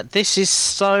 Yeah, this is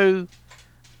so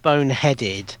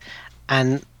boneheaded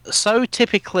and so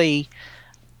typically,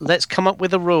 let's come up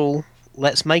with a rule,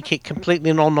 let's make it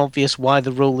completely non-obvious why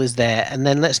the rule is there, and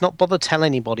then let's not bother tell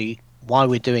anybody why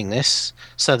we're doing this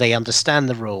so they understand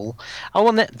the rule.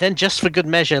 And then just for good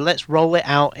measure, let's roll it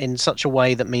out in such a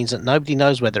way that means that nobody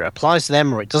knows whether it applies to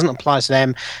them or it doesn't apply to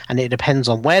them, and it depends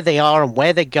on where they are and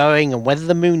where they're going and whether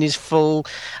the moon is full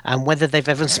and whether they've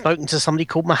ever spoken to somebody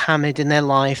called Muhammad in their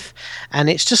life. And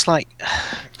it's just like,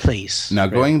 please. Now,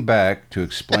 going back to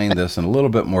explain this in a little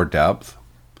bit more depth,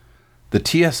 the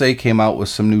TSA came out with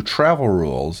some new travel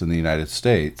rules in the United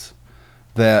States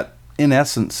that, in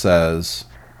essence, says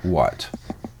what?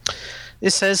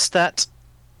 It says that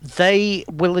they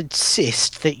will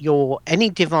insist that any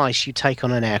device you take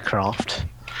on an aircraft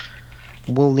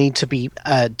will need to be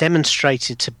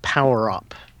demonstrated to power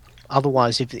up.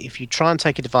 Otherwise, if you try and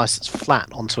take a device that's flat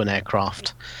onto an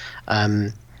aircraft,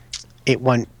 you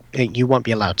won't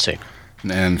be allowed to.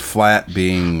 And flat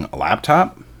being a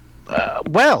laptop?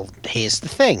 Well, here's the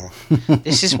thing.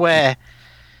 This is where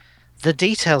the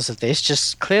details of this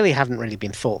just clearly haven't really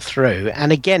been thought through.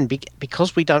 And again,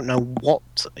 because we don't know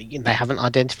they haven't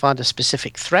identified a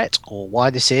specific threat or why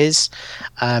this is,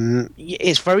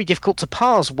 it's very difficult to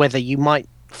parse whether you might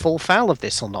fall foul of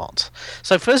this or not.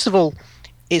 So first of all,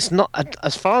 it's not,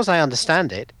 as far as I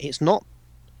understand it, it's not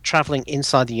traveling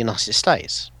inside the United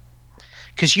States.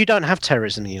 because you don't have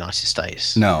terrorism in the United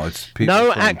States. No, it's people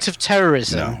no act of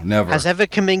terrorism never has ever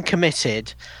been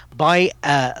committed by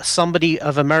somebody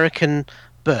of American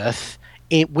birth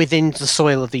within the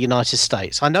soil of the United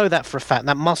States. I know that for a fact.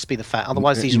 That must be the fact.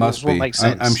 Otherwise, these rules won't make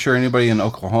sense. I'm sure anybody in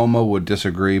Oklahoma would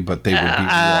disagree, but they would be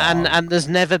wrong. And there's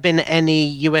never been any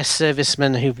U.S.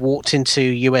 servicemen who've walked into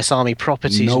U.S. Army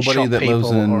properties and shot people. Nobody that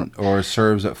lives in or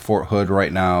serves at Fort Hood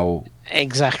right now.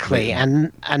 Exactly,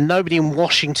 and nobody in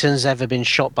Washington's ever been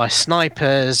shot by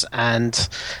snipers, and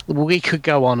we could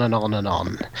go on and on and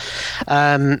on.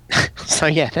 So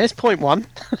yeah, there's point one,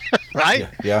 right?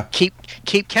 Yeah.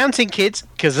 Keep counting, kids,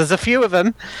 because there's a few of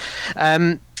them.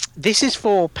 This is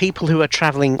for people who are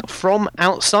traveling from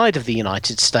outside of the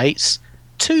United States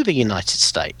to the United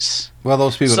States. Well,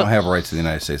 those people don't have rights in the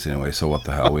United States anyway, so what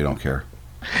the hell? We don't care.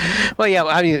 Well, yeah,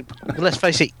 I mean, let's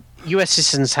face it. U.S.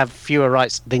 citizens have fewer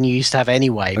rights than you used to have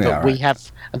anyway, but we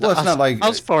have. Well, it's not like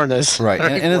us foreigners, right?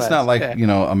 And it's not like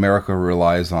America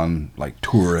relies on like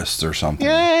tourists or something.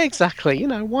 Yeah, exactly.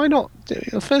 Why not?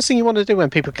 The first thing you want to do when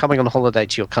people are coming on holiday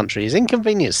to your country is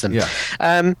inconvenience them. Yeah.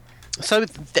 And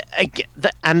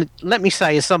let me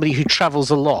say, as somebody who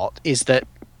travels a lot, is that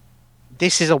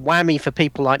this is a whammy for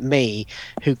people like me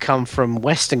who come from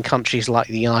Western countries like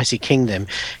the United Kingdom,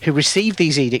 who receive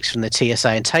these edicts from the TSA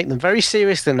and take them very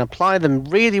seriously and apply them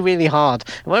really, really hard.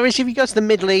 Whereas if you go to the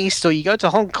Middle East or you go to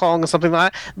Hong Kong or something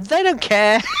like that, they don't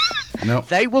care. No.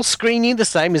 They will screen you the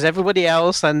same as everybody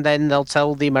else, and then they'll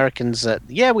tell the Americans that,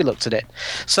 yeah, we looked at it.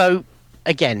 So,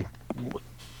 again,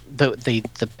 the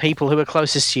people who are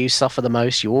closest to you suffer the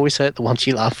most. You always hurt the ones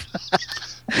you love.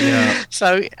 Yeah.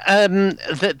 So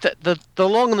the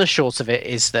long and the short of it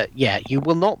is that you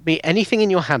will not be anything in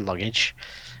your hand luggage.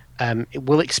 It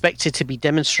will expect it to be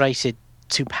demonstrated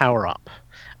to power up,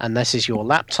 and this is your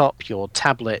laptop, your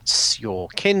tablets, your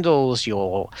Kindles,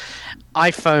 your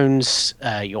iPhones,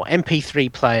 your MP3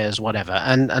 players, whatever.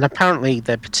 And apparently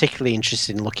they're particularly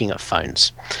interested in looking at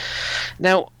phones.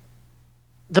 Now,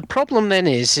 the problem then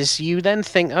is you then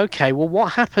think, okay, well,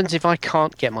 what happens if I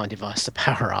can't get my device to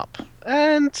power up?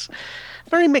 And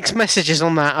very mixed messages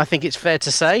on that, I think it's fair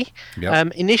to say.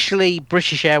 Yep. Initially,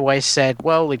 British Airways said,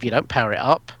 well, if you don't power it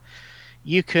up,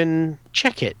 you can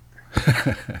check it.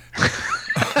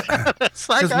 It's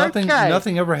like,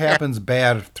 nothing ever happens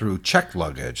bad through checked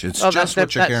luggage. It's just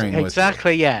what you're carrying with you.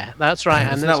 Exactly, yeah, that's right.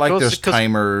 It's not like there's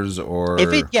timers or...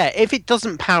 If it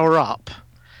doesn't power up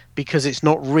because it's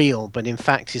not real, but in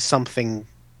fact is something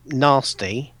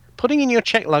nasty... Putting in your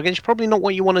checked luggage probably not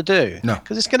what you want to do. No,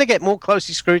 because it's going to get more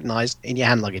closely scrutinised in your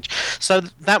hand luggage. So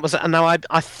that was, and now I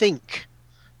think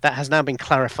that has now been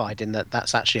clarified in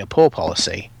that's actually a poor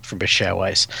policy from British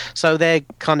Airways. So they're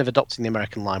kind of adopting the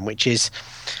American line, which is,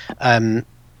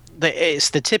 it's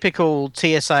the typical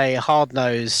TSA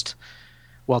hard-nosed,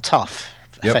 tough.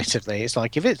 Yep. Effectively, it's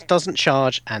like if it doesn't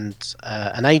charge and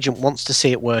an agent wants to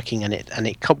see it working and it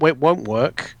won't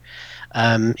work.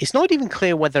 It's not even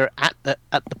clear whether at the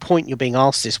point you're being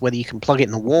asked this, whether you can plug it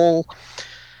in the wall.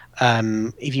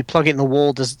 If you plug it in the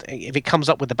wall, if it comes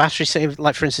up with the battery,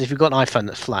 like for instance, if you've got an iPhone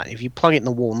that's flat, if you plug it in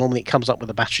the wall, normally it comes up with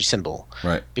a battery symbol,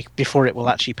 right, before it will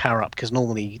actually power up, because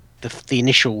normally the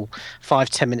initial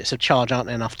 5-10 minutes of charge aren't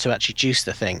enough to actually juice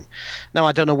the thing. Now,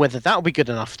 I don't know whether that will be good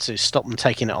enough to stop them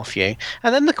taking it off you.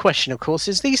 And then the question, of course,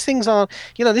 is these things are,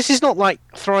 this is not like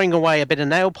throwing away a bit of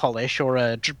nail polish or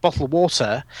a bottle of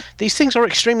water. These things are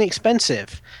extremely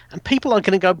expensive, and people are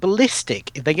going to go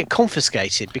ballistic if they get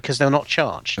confiscated because they're not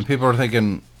charged. And people are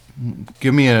thinking,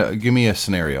 give me a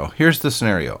scenario. Here's the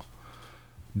scenario.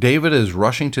 David is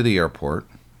rushing to the airport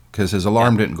because his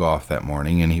alarm didn't go off that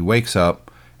morning, and he wakes up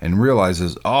and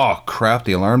realizes, oh, crap,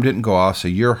 the alarm didn't go off, so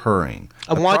you're hurrying.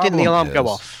 And why didn't the alarm go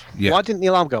off? Yeah. Why didn't the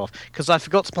alarm go off? Because I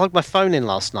forgot to plug my phone in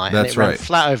last night, and it ran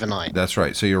flat overnight. That's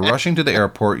right. So you're rushing to the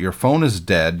airport, your phone is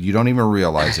dead, you don't even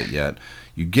realize it yet.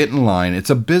 You get in line.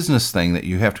 It's a business thing that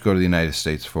you have to go to the United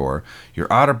States for.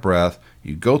 You're out of breath.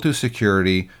 You go through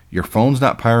security. Your phone's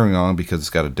not powering on because it's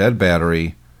got a dead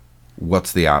battery.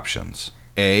 What's the options?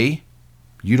 A,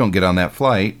 you don't get on that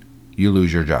flight. You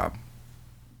lose your job.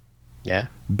 Yeah.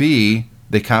 B,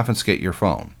 they confiscate your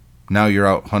phone. Now you're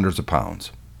out hundreds of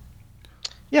pounds.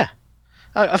 Yeah.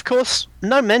 Of course,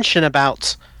 no mention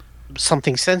about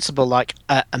something sensible like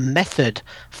a method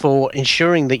for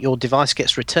ensuring that your device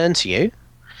gets returned to you.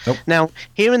 Nope. Now,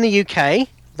 here in the UK,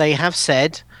 they have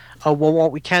said, oh, well,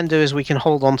 what we can do is we can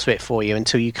hold on to it for you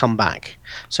until you come back.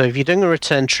 So if you're doing a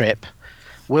return trip,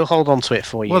 we'll hold on to it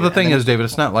for you. Well, the thing is, David,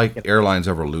 it's not like airlines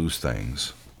ever lose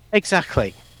things.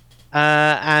 Exactly. We're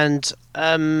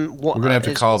going to have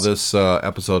to call this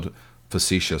episode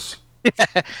facetious.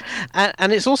 Yeah.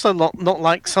 And it's also not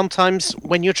like sometimes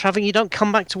when you're traveling, you don't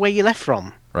come back to where you left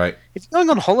from. Right. If you're going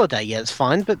on holiday, yeah, it's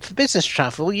fine. But for business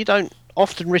travel, you don't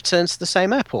often return to the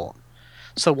same airport.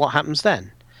 So what happens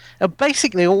then?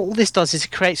 Basically, all this does is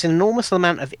it creates an enormous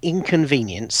amount of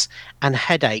inconvenience and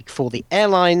headache for the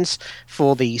airlines,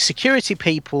 for the security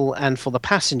people, and for the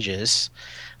passengers,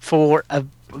 for a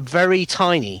very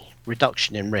tiny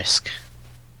reduction in risk.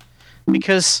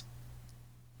 Because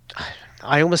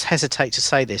I almost hesitate to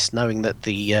say this, knowing that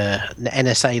the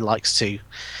NSA likes to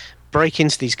break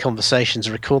into these conversations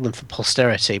and record them for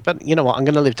posterity. But you know what? I'm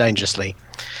going to live dangerously.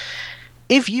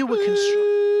 If you were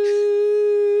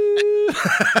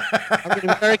I'm going to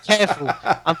be very careful.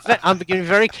 I'm going to be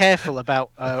very careful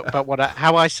about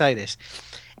how I say this.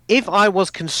 If I was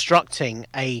constructing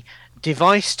a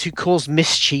device to cause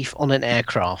mischief on an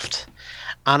aircraft,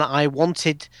 and I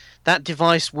wanted that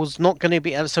device was not going to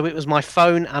be, so it was my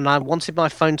phone, and I wanted my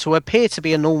phone to appear to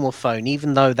be a normal phone,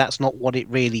 even though that's not what it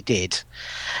really did.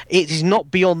 It is not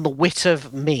beyond the wit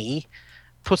of me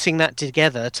putting that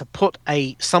together to put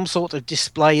some sort of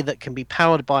display that can be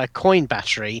powered by a coin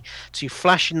battery to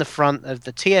flash in the front of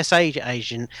the TSA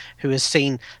agent who has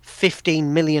seen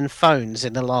 15 million phones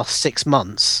in the last 6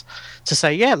 months to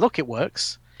say, yeah, look, it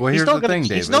works. Well, here's the thing,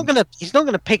 David. He's not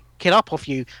going to pick it up off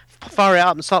you, fire it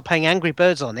up and start playing Angry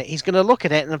Birds on it. He's going to look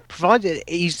at it, and provided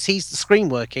he sees the screen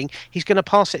working, he's going to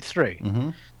pass it through. Mm-hmm.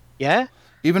 Yeah?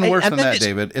 Even worse than that,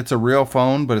 David. It's a real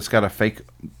phone, but it's got a fake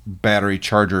battery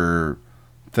charger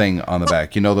thing on the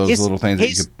back. You know those little things that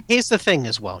you could... Here's the thing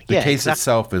as well. The case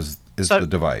itself is the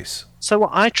device. So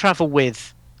I travel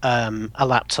with a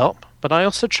laptop, but I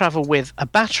also travel with a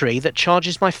battery that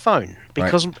charges my phone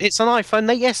because it's an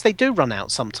iPhone. Yes, they do run out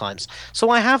sometimes. So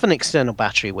I have an external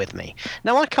battery with me.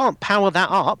 Now, I can't power that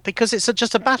up because it's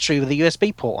just a battery with a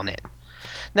USB port on it.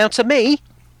 Now, to me,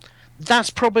 that's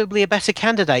probably a better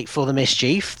candidate for the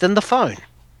mischief than the phone.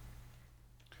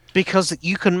 Because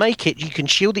you can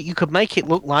shield it, you could make it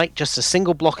look like just a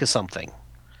single block or something.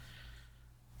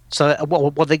 So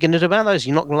what are they going to do about those?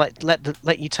 You're not going to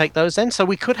let you take those then? So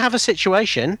we could have a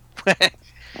situation where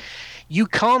you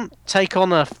can't take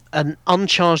on an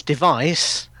uncharged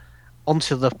device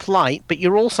onto the flight, but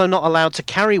you're also not allowed to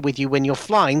carry with you when you're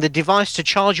flying the device to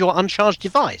charge your uncharged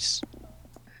device.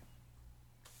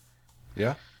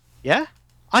 Yeah? Yeah?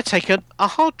 I take a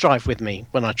hard drive with me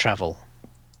when I travel.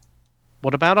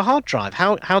 What about a hard drive?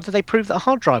 How do they prove that a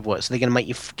hard drive works? Are they going to make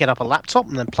you get up a laptop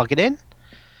and then plug it in?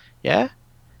 Yeah?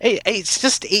 It's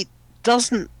just, it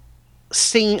doesn't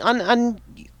seem, and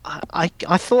I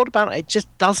thought about it, it just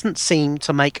doesn't seem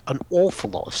to make an awful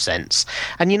lot of sense.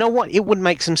 And you know what? It would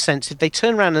make some sense if they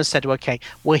turned around and said, okay,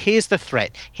 well, here's the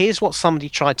threat. Here's what somebody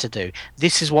tried to do.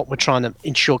 This is what we're trying to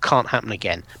ensure can't happen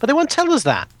again. But they won't tell us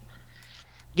that.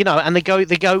 You know, and they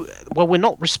go, well, we're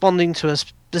not responding to a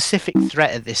specific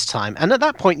threat at this time. And at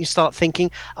that point, you start thinking,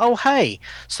 oh, hey,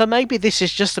 so maybe this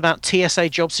is just about TSA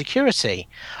job security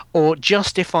or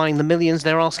justifying the millions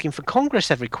they're asking for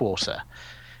Congress every quarter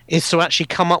is to actually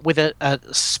come up with a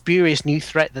spurious new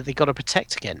threat that they've got to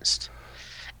protect against.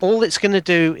 All it's going to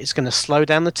do is going to slow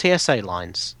down the TSA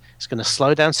lines. It's going to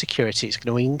slow down security. It's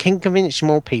going to inconvenience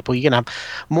more people. You're going to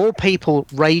have more people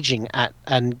raging at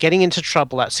and getting into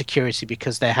trouble at security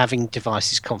because they're having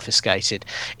devices confiscated.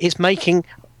 It's making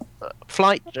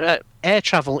air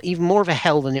travel even more of a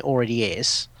hell than it already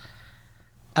is.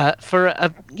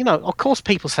 Of course,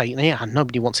 people say, yeah,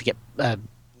 nobody wants to get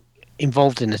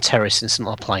involved in a terrorist incident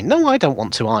on a plane. No, I don't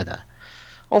want to either.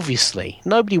 Obviously,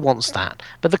 nobody wants that.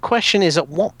 But the question is, at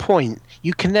what point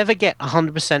you can never get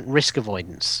 100% risk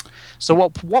avoidance? So,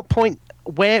 what point?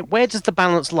 Where does the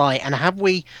balance lie? And have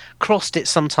we crossed it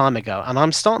some time ago? And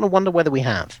I'm starting to wonder whether we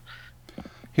have.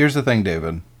 Here's the thing,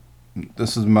 David.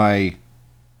 This is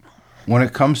when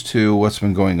it comes to what's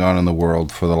been going on in the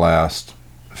world for the last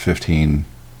 15,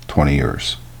 20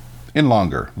 years, and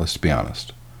longer. Let's be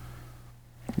honest.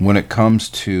 When it comes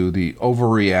to the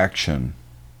overreaction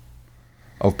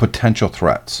of potential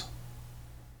threats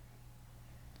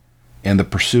and the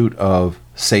pursuit of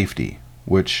safety,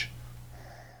 which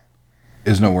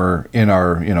is nowhere in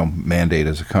our mandate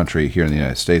as a country here in the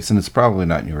United States, and it's probably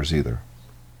not in yours either.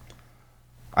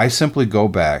 I simply go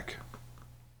back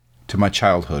to my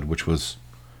childhood, which was,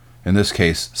 in this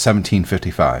case,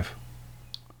 1755.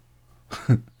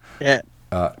 Yeah.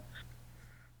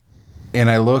 And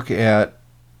I look at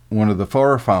one of the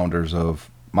forefathers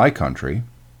of my country,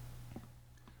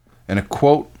 and a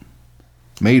quote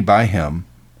made by him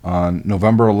on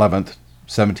November 11th,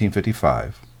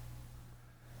 1755.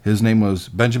 His name was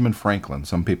Benjamin Franklin.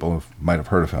 Some people might have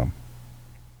heard of him.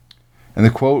 And the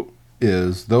quote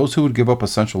is, "Those who would give up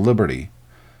essential liberty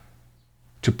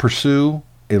to pursue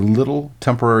a little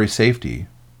temporary safety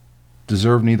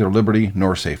deserve neither liberty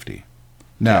nor safety.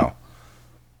 Now,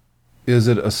 is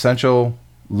it essential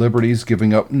liberties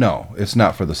giving up? No, it's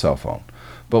not for the cell phone.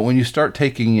 But when you start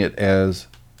taking it as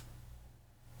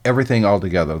everything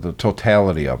altogether, the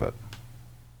totality of it,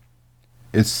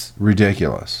 it's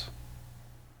ridiculous.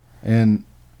 And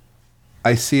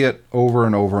I see it over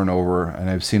and over and over, and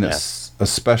I've seen it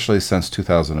especially since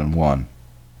 2001.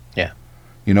 Yeah.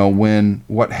 You know, when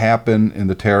what happened in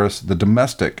the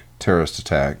domestic terrorist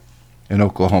attack in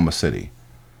Oklahoma City.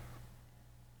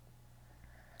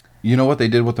 You know what they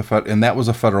did with and that was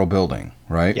a federal building,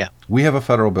 right? Yeah. We have a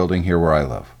federal building here where I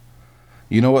live.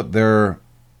 You know what their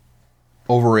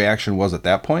overreaction was at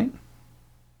that point?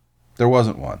 There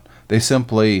wasn't one. They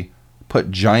simply put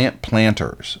giant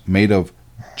planters made of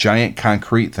giant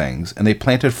concrete things, and they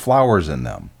planted flowers in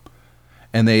them.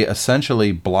 And they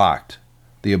essentially blocked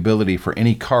the ability for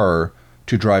any car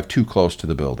to drive too close to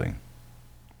the building.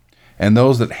 And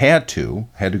those that had to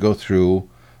go through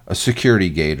a security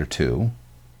gate or two,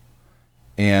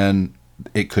 and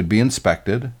it could be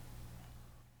inspected.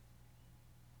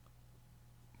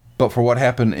 But for what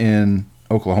happened in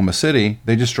Oklahoma City,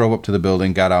 they just drove up to the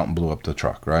building, got out, and blew up the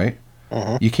truck, right?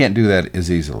 Uh-huh. You can't do that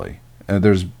as easily.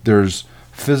 There's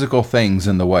physical things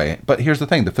in the way. But here's the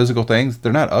thing. The physical things,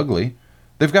 they're not ugly.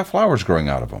 They've got flowers growing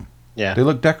out of them. Yeah. They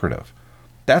look decorative.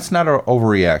 That's not an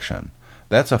overreaction.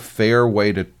 That's a fair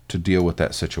way to deal with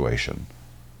that situation.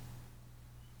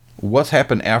 What's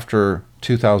happened after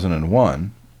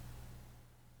 2001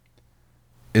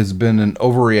 has been an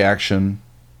overreaction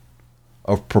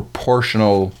of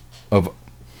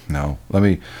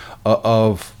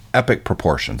epic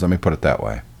proportions. Let me put it that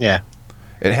way. Yeah.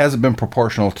 It hasn't been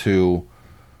proportional to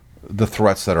the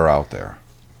threats that are out there.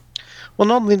 Well,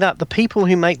 not only that, the people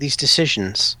who make these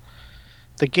decisions,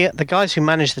 the guys who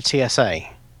manage the TSA,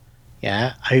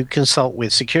 who consult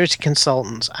with security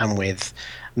consultants and with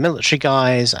military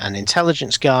guys and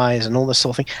intelligence guys and all this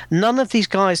sort of thing, none of these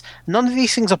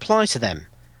things apply to them.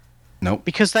 Nope.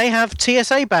 Because they have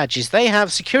TSA badges, they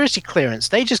have security clearance,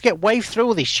 they just get waved through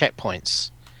all these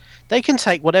checkpoints. They can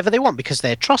take whatever they want because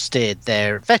they're trusted,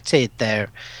 they're vetted, they're,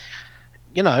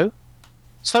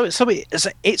 So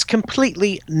it's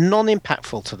completely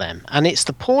non-impactful to them. And it's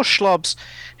the poor schlubs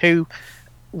who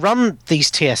run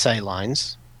these TSA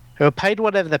lines, who are paid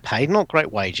whatever they're paid, not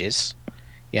great wages,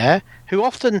 who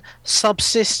often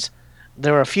subsist.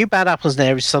 There are a few bad apples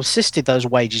there who subsisted those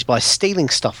wages by stealing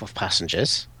stuff off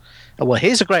passengers. Well,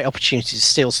 here's a great opportunity to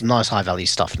steal some nice high-value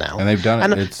stuff now. And they've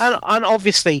done it. And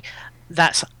obviously,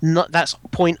 that's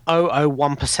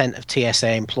 0.001% of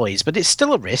TSA employees, but it's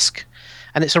still a risk.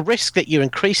 And it's a risk that you're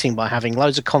increasing by having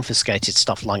loads of confiscated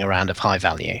stuff lying around of high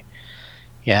value.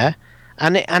 Yeah?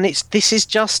 This is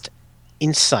just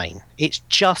insane. It's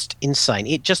just insane.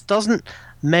 It just doesn't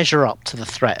measure up to the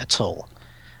threat at all.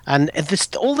 And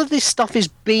all of this stuff is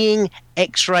being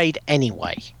x-rayed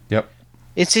anyway. Yep.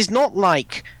 It is not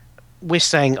like we're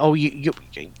saying, oh, I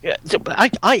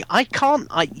can't.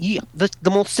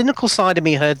 The more cynical side of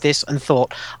me heard this and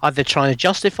thought either trying to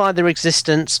justify their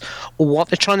existence, or what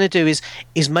they're trying to do is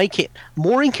make it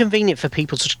more inconvenient for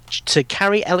people to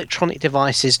carry electronic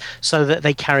devices so that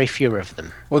they carry fewer of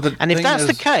them. Well, and if that's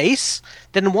the case,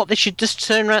 then what they should just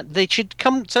turn around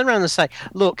and say,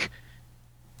 look,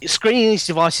 screening these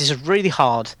devices is really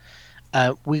hard.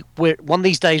 We're one of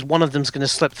these days, one of them's going to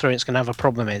slip through and it's going to have a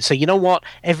problem in it. So you know what,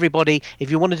 everybody,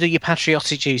 if you want to do your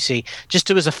patriotic duty, just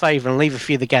do us a favour and leave a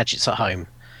few of the gadgets at home.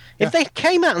 Yeah. If they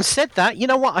came out and said that, you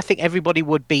know what, I think everybody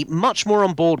would be much more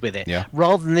on board with it,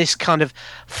 rather than this kind of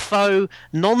faux,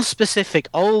 non-specific,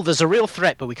 there's a real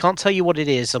threat, but we can't tell you what it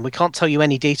is and we can't tell you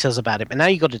any details about it, but now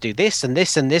you've got to do this and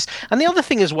this and this. And the other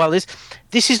thing as well is,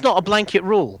 this is not a blanket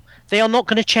rule. They are not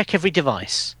going to check every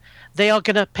device. They are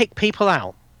going to pick people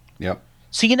out. Yep.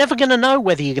 So you're never going to know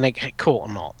whether you're going to get caught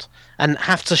or not, and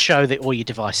have to show that all your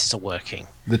devices are working.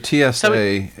 The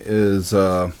TSA is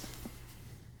a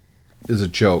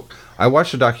joke. I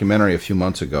watched a documentary a few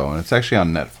months ago, and it's actually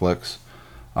on Netflix.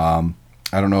 I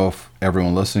don't know if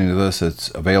everyone listening to this, it's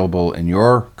available in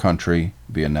your country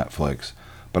via Netflix,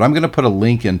 but I'm going to put a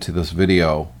link into this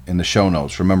video in the show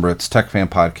notes. Remember, it's TechFan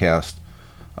Podcast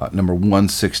number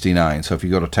 169. So if you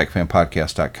go to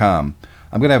techfanpodcast.com,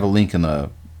 I'm going to have a link in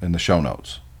the show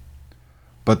notes.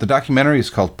 But the documentary is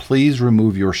called Please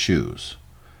Remove Your Shoes.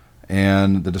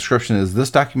 And the description is, this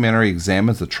documentary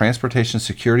examines the Transportation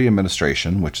Security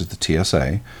Administration, which is the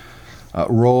TSA,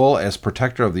 role as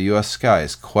protector of the U.S.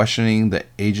 skies, questioning the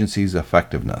agency's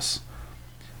effectiveness.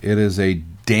 It is a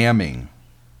damning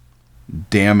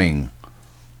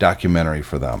documentary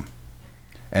for them.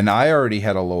 And I already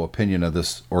had a low opinion of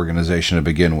this organization to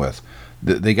begin with.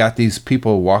 They got these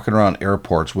people walking around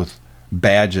airports with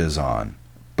badges on,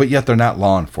 but yet they're not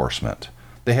law enforcement.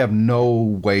 They have no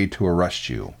way to arrest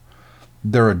you.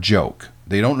 They're a joke.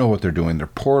 They don't know what they're doing. They're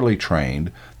poorly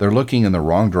trained. They're looking in the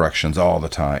wrong directions all the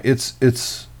time. It's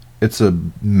a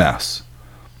mess.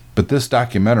 But this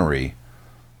documentary,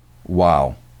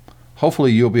 wow.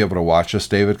 Hopefully you'll be able to watch this,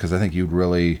 David, because I think you'd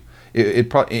really...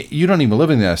 you don't even live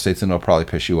in the United States, and it'll probably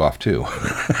piss you off too.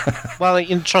 Well,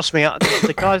 trust me,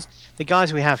 the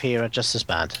guys we have here are just as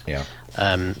bad. Yeah.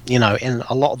 In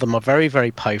a lot of them are very,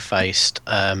 very po-faced,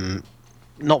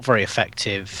 not very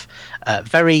effective,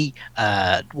 very.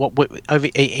 Over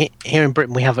here in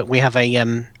Britain, we have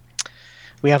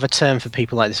a term for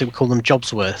people like this. We call them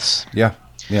jobs worths. Yeah.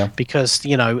 Yeah. Because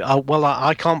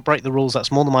I can't break the rules.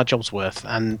 That's more than my job's worth,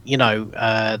 and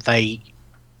they're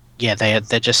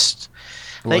just.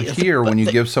 When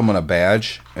you give someone a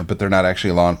badge, but they're not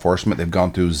actually law enforcement, they've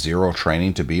gone through zero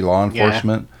training to be law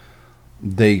enforcement,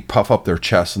 they puff up their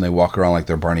chests and they walk around like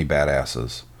they're Barney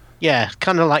badasses. Yeah,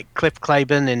 kind of like Cliff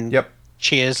Claiborne in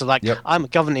Cheers. Like, I'm a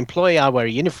government employee, I wear a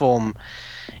uniform,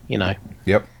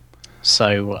 Yep.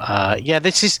 So,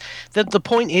 this is... The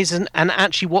point is, and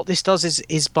actually what this does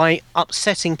is by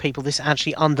upsetting people, this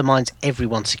actually undermines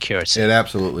everyone's security. It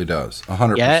absolutely does,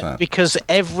 100%. Yeah, because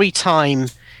every time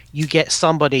you get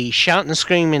somebody shouting and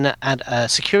screaming at a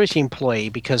security employee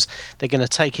because they're going to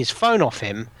take his phone off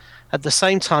him, at the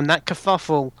same time, that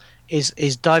kerfuffle is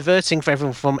diverting for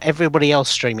everyone from everybody else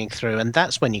streaming through, and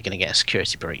that's when you're going to get a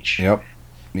security breach. Yep.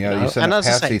 Yeah, you send a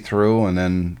patsy through, and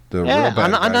then the real bad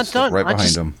guys right behind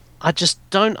them. I just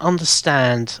don't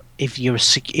understand if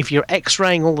you're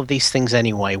X-raying all of these things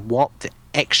anyway, what the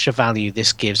extra value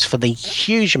this gives for the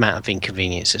huge amount of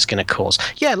inconvenience it's going to cause.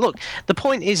 Yeah, look, the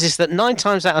point is that 9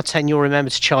 times out of 10 you'll remember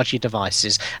to charge your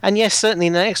devices. And yes, certainly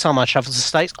the next time I travel to the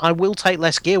States, I will take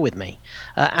less gear with me.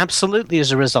 Absolutely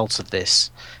as a result of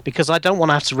this. Because I don't want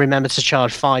to have to remember to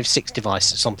charge 5-6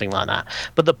 devices, something like that.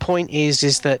 But the point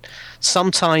is that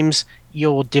sometimes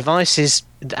your device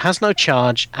has no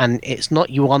charge, and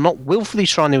you are not willfully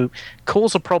trying to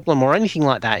cause a problem or anything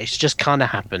like that. It's just kind of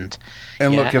happened.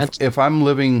 And look, if I'm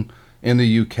living in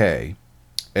the UK,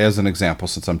 as an example,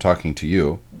 since I'm talking to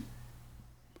you,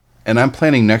 and I'm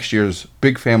planning next year's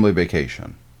big family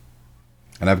vacation,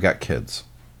 and I've got kids,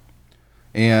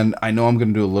 and I know I'm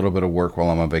going to do a little bit of work while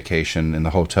I'm on vacation in the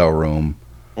hotel room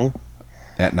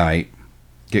at night,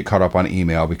 get caught up on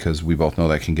email, because we both know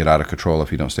that can get out of control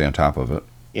if you don't stay on top of it.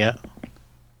 Yeah.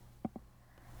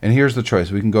 And here's the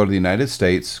choice. We can go to the United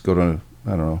States, go to, I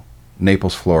don't know,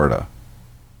 Naples, Florida.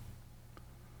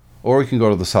 Or we can go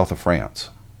to the south of France.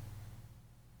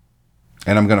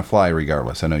 And I'm going to fly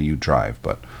regardless. I know you drive,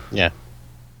 but... Yeah.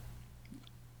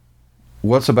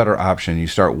 What's a better option? You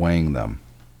start weighing them.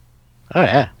 Oh,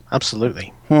 yeah.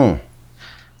 Absolutely. And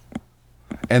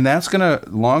that's going to,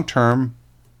 long-term,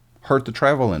 hurt the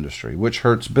travel industry, which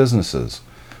hurts businesses,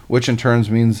 which in turn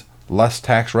means less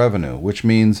tax revenue, which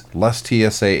means less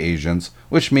TSA agents,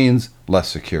 which means less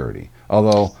security.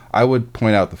 Although I would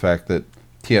point out the fact that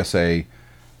TSA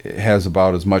has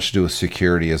about as much to do with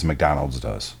security as McDonald's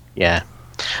does. Yeah.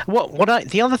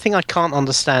 The other thing I can't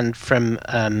understand from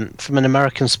an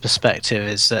American's perspective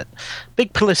is that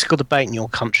big political debate in your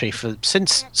country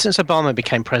since Obama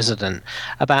became president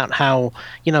about how,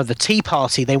 the Tea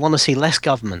Party, they want to see less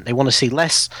government, they want to see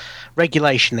less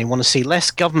regulation, they want to see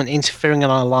less government interfering in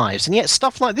our lives, and yet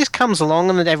stuff like this comes along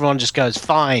and then everyone just goes,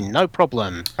 fine, no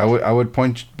problem. I would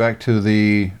point back to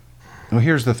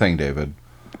here's the thing, David,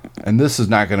 and this is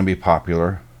not going to be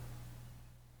popular,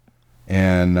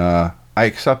 and I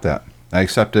accept that. I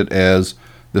accept it as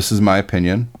this is my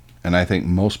opinion, and I think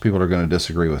most people are going to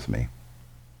disagree with me.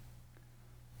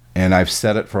 And I've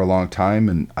said it for a long time,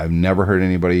 and I've never heard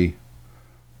anybody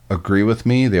agree with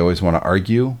me. They always want to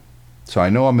argue. So I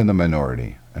know I'm in the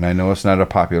minority, and I know it's not a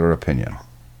popular opinion.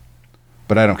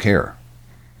 But I don't care,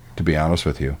 to be honest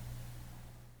with you.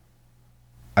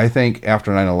 I think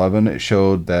after 9/11, it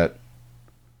showed that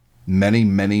many,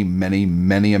 many, many,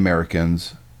 many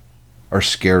Americans are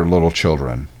scared little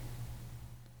children.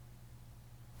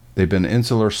 They've been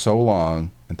insular so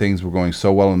long, and things were going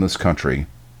so well in this country,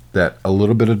 that a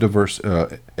little bit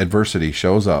of adversity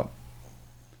shows up,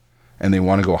 and they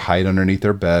want to go hide underneath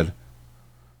their bed,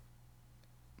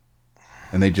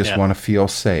 and they just want to feel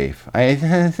safe.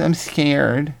 I'm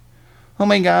scared. Oh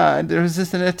my God, there was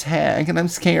just an attack, and I'm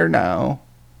scared now.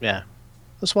 Yeah.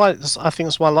 I think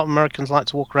that's why a lot of Americans like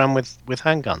to walk around with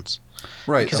handguns.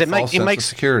 Right, because it makes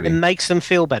them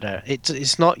feel better.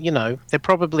 It's not, they're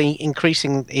probably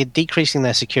decreasing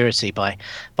their security by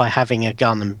having a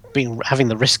gun and having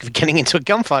the risk of getting into a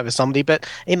gunfight with somebody, but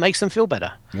it makes them feel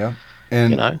better. Yeah,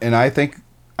 and I think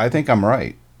I'm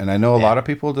right, and I know a lot of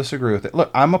people disagree with it.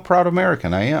 Look, I'm a proud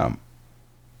American, I am,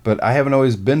 but I haven't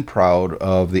always been proud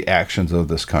of the actions of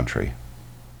this country,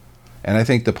 and I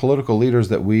think the political leaders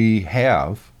that we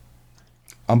have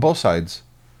on both sides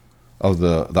of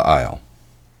the aisle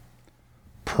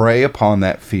prey upon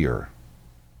that fear.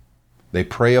 They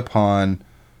prey upon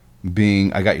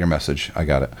being, I got your message, I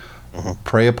got it.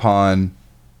 Prey upon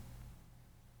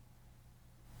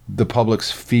the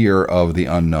public's fear of the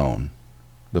unknown,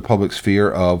 the public's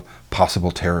fear of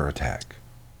possible terror attack.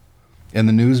 And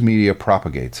the news media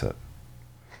propagates it.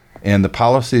 And the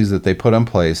policies that they put in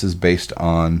place is based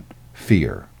on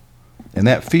fear. And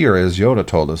that fear, as Yoda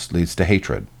told us, leads to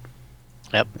hatred.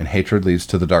 Yep. And hatred leads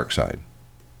to the dark side.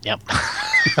 Yep.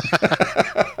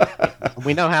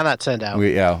 We know how that turned out.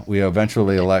 We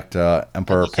eventually elect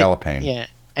Emperor Palpatine. Yeah.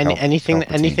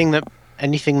 Anything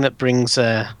that brings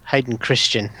Hayden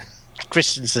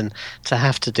Christensen to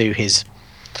have to do his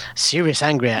serious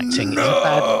angry acting is a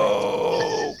bad.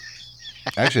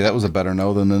 Actually, that was a better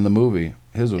no than in the movie.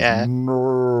 His was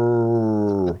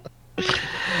no.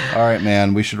 All right,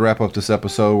 man. We should wrap up this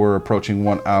episode. We're approaching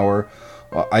 1 hour.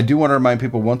 I do want to remind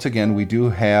people once again, we do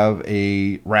have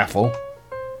a raffle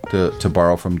to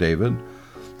borrow from David.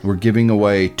 We're giving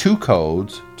away 2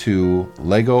 codes to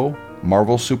Lego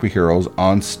Marvel Superheroes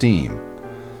on Steam.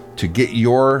 To get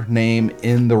your name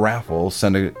in the raffle,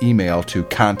 send an email to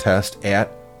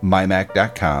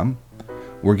contest@mymac.com.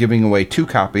 We're giving away 2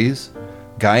 copies.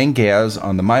 Guy and Gaz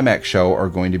on the MyMac show are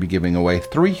going to be giving away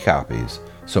 3 copies.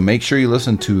 So make sure you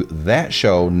listen to that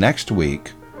show next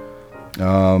week.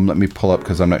 Let me pull up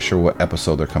because I'm not sure what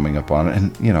episode they're coming up on.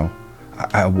 And,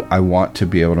 I want to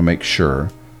be able to make sure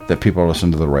that people are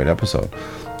listening to the right episode.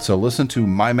 So listen to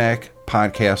MyMac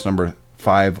podcast number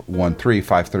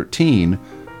 513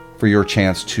 for your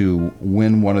chance to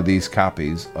win one of these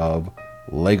copies of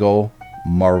Lego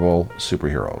Marvel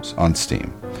Superheroes on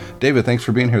Steam. David, thanks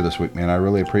for being here this week, man. I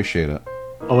really appreciate it.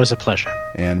 Always a pleasure.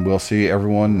 And we'll see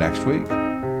everyone next week.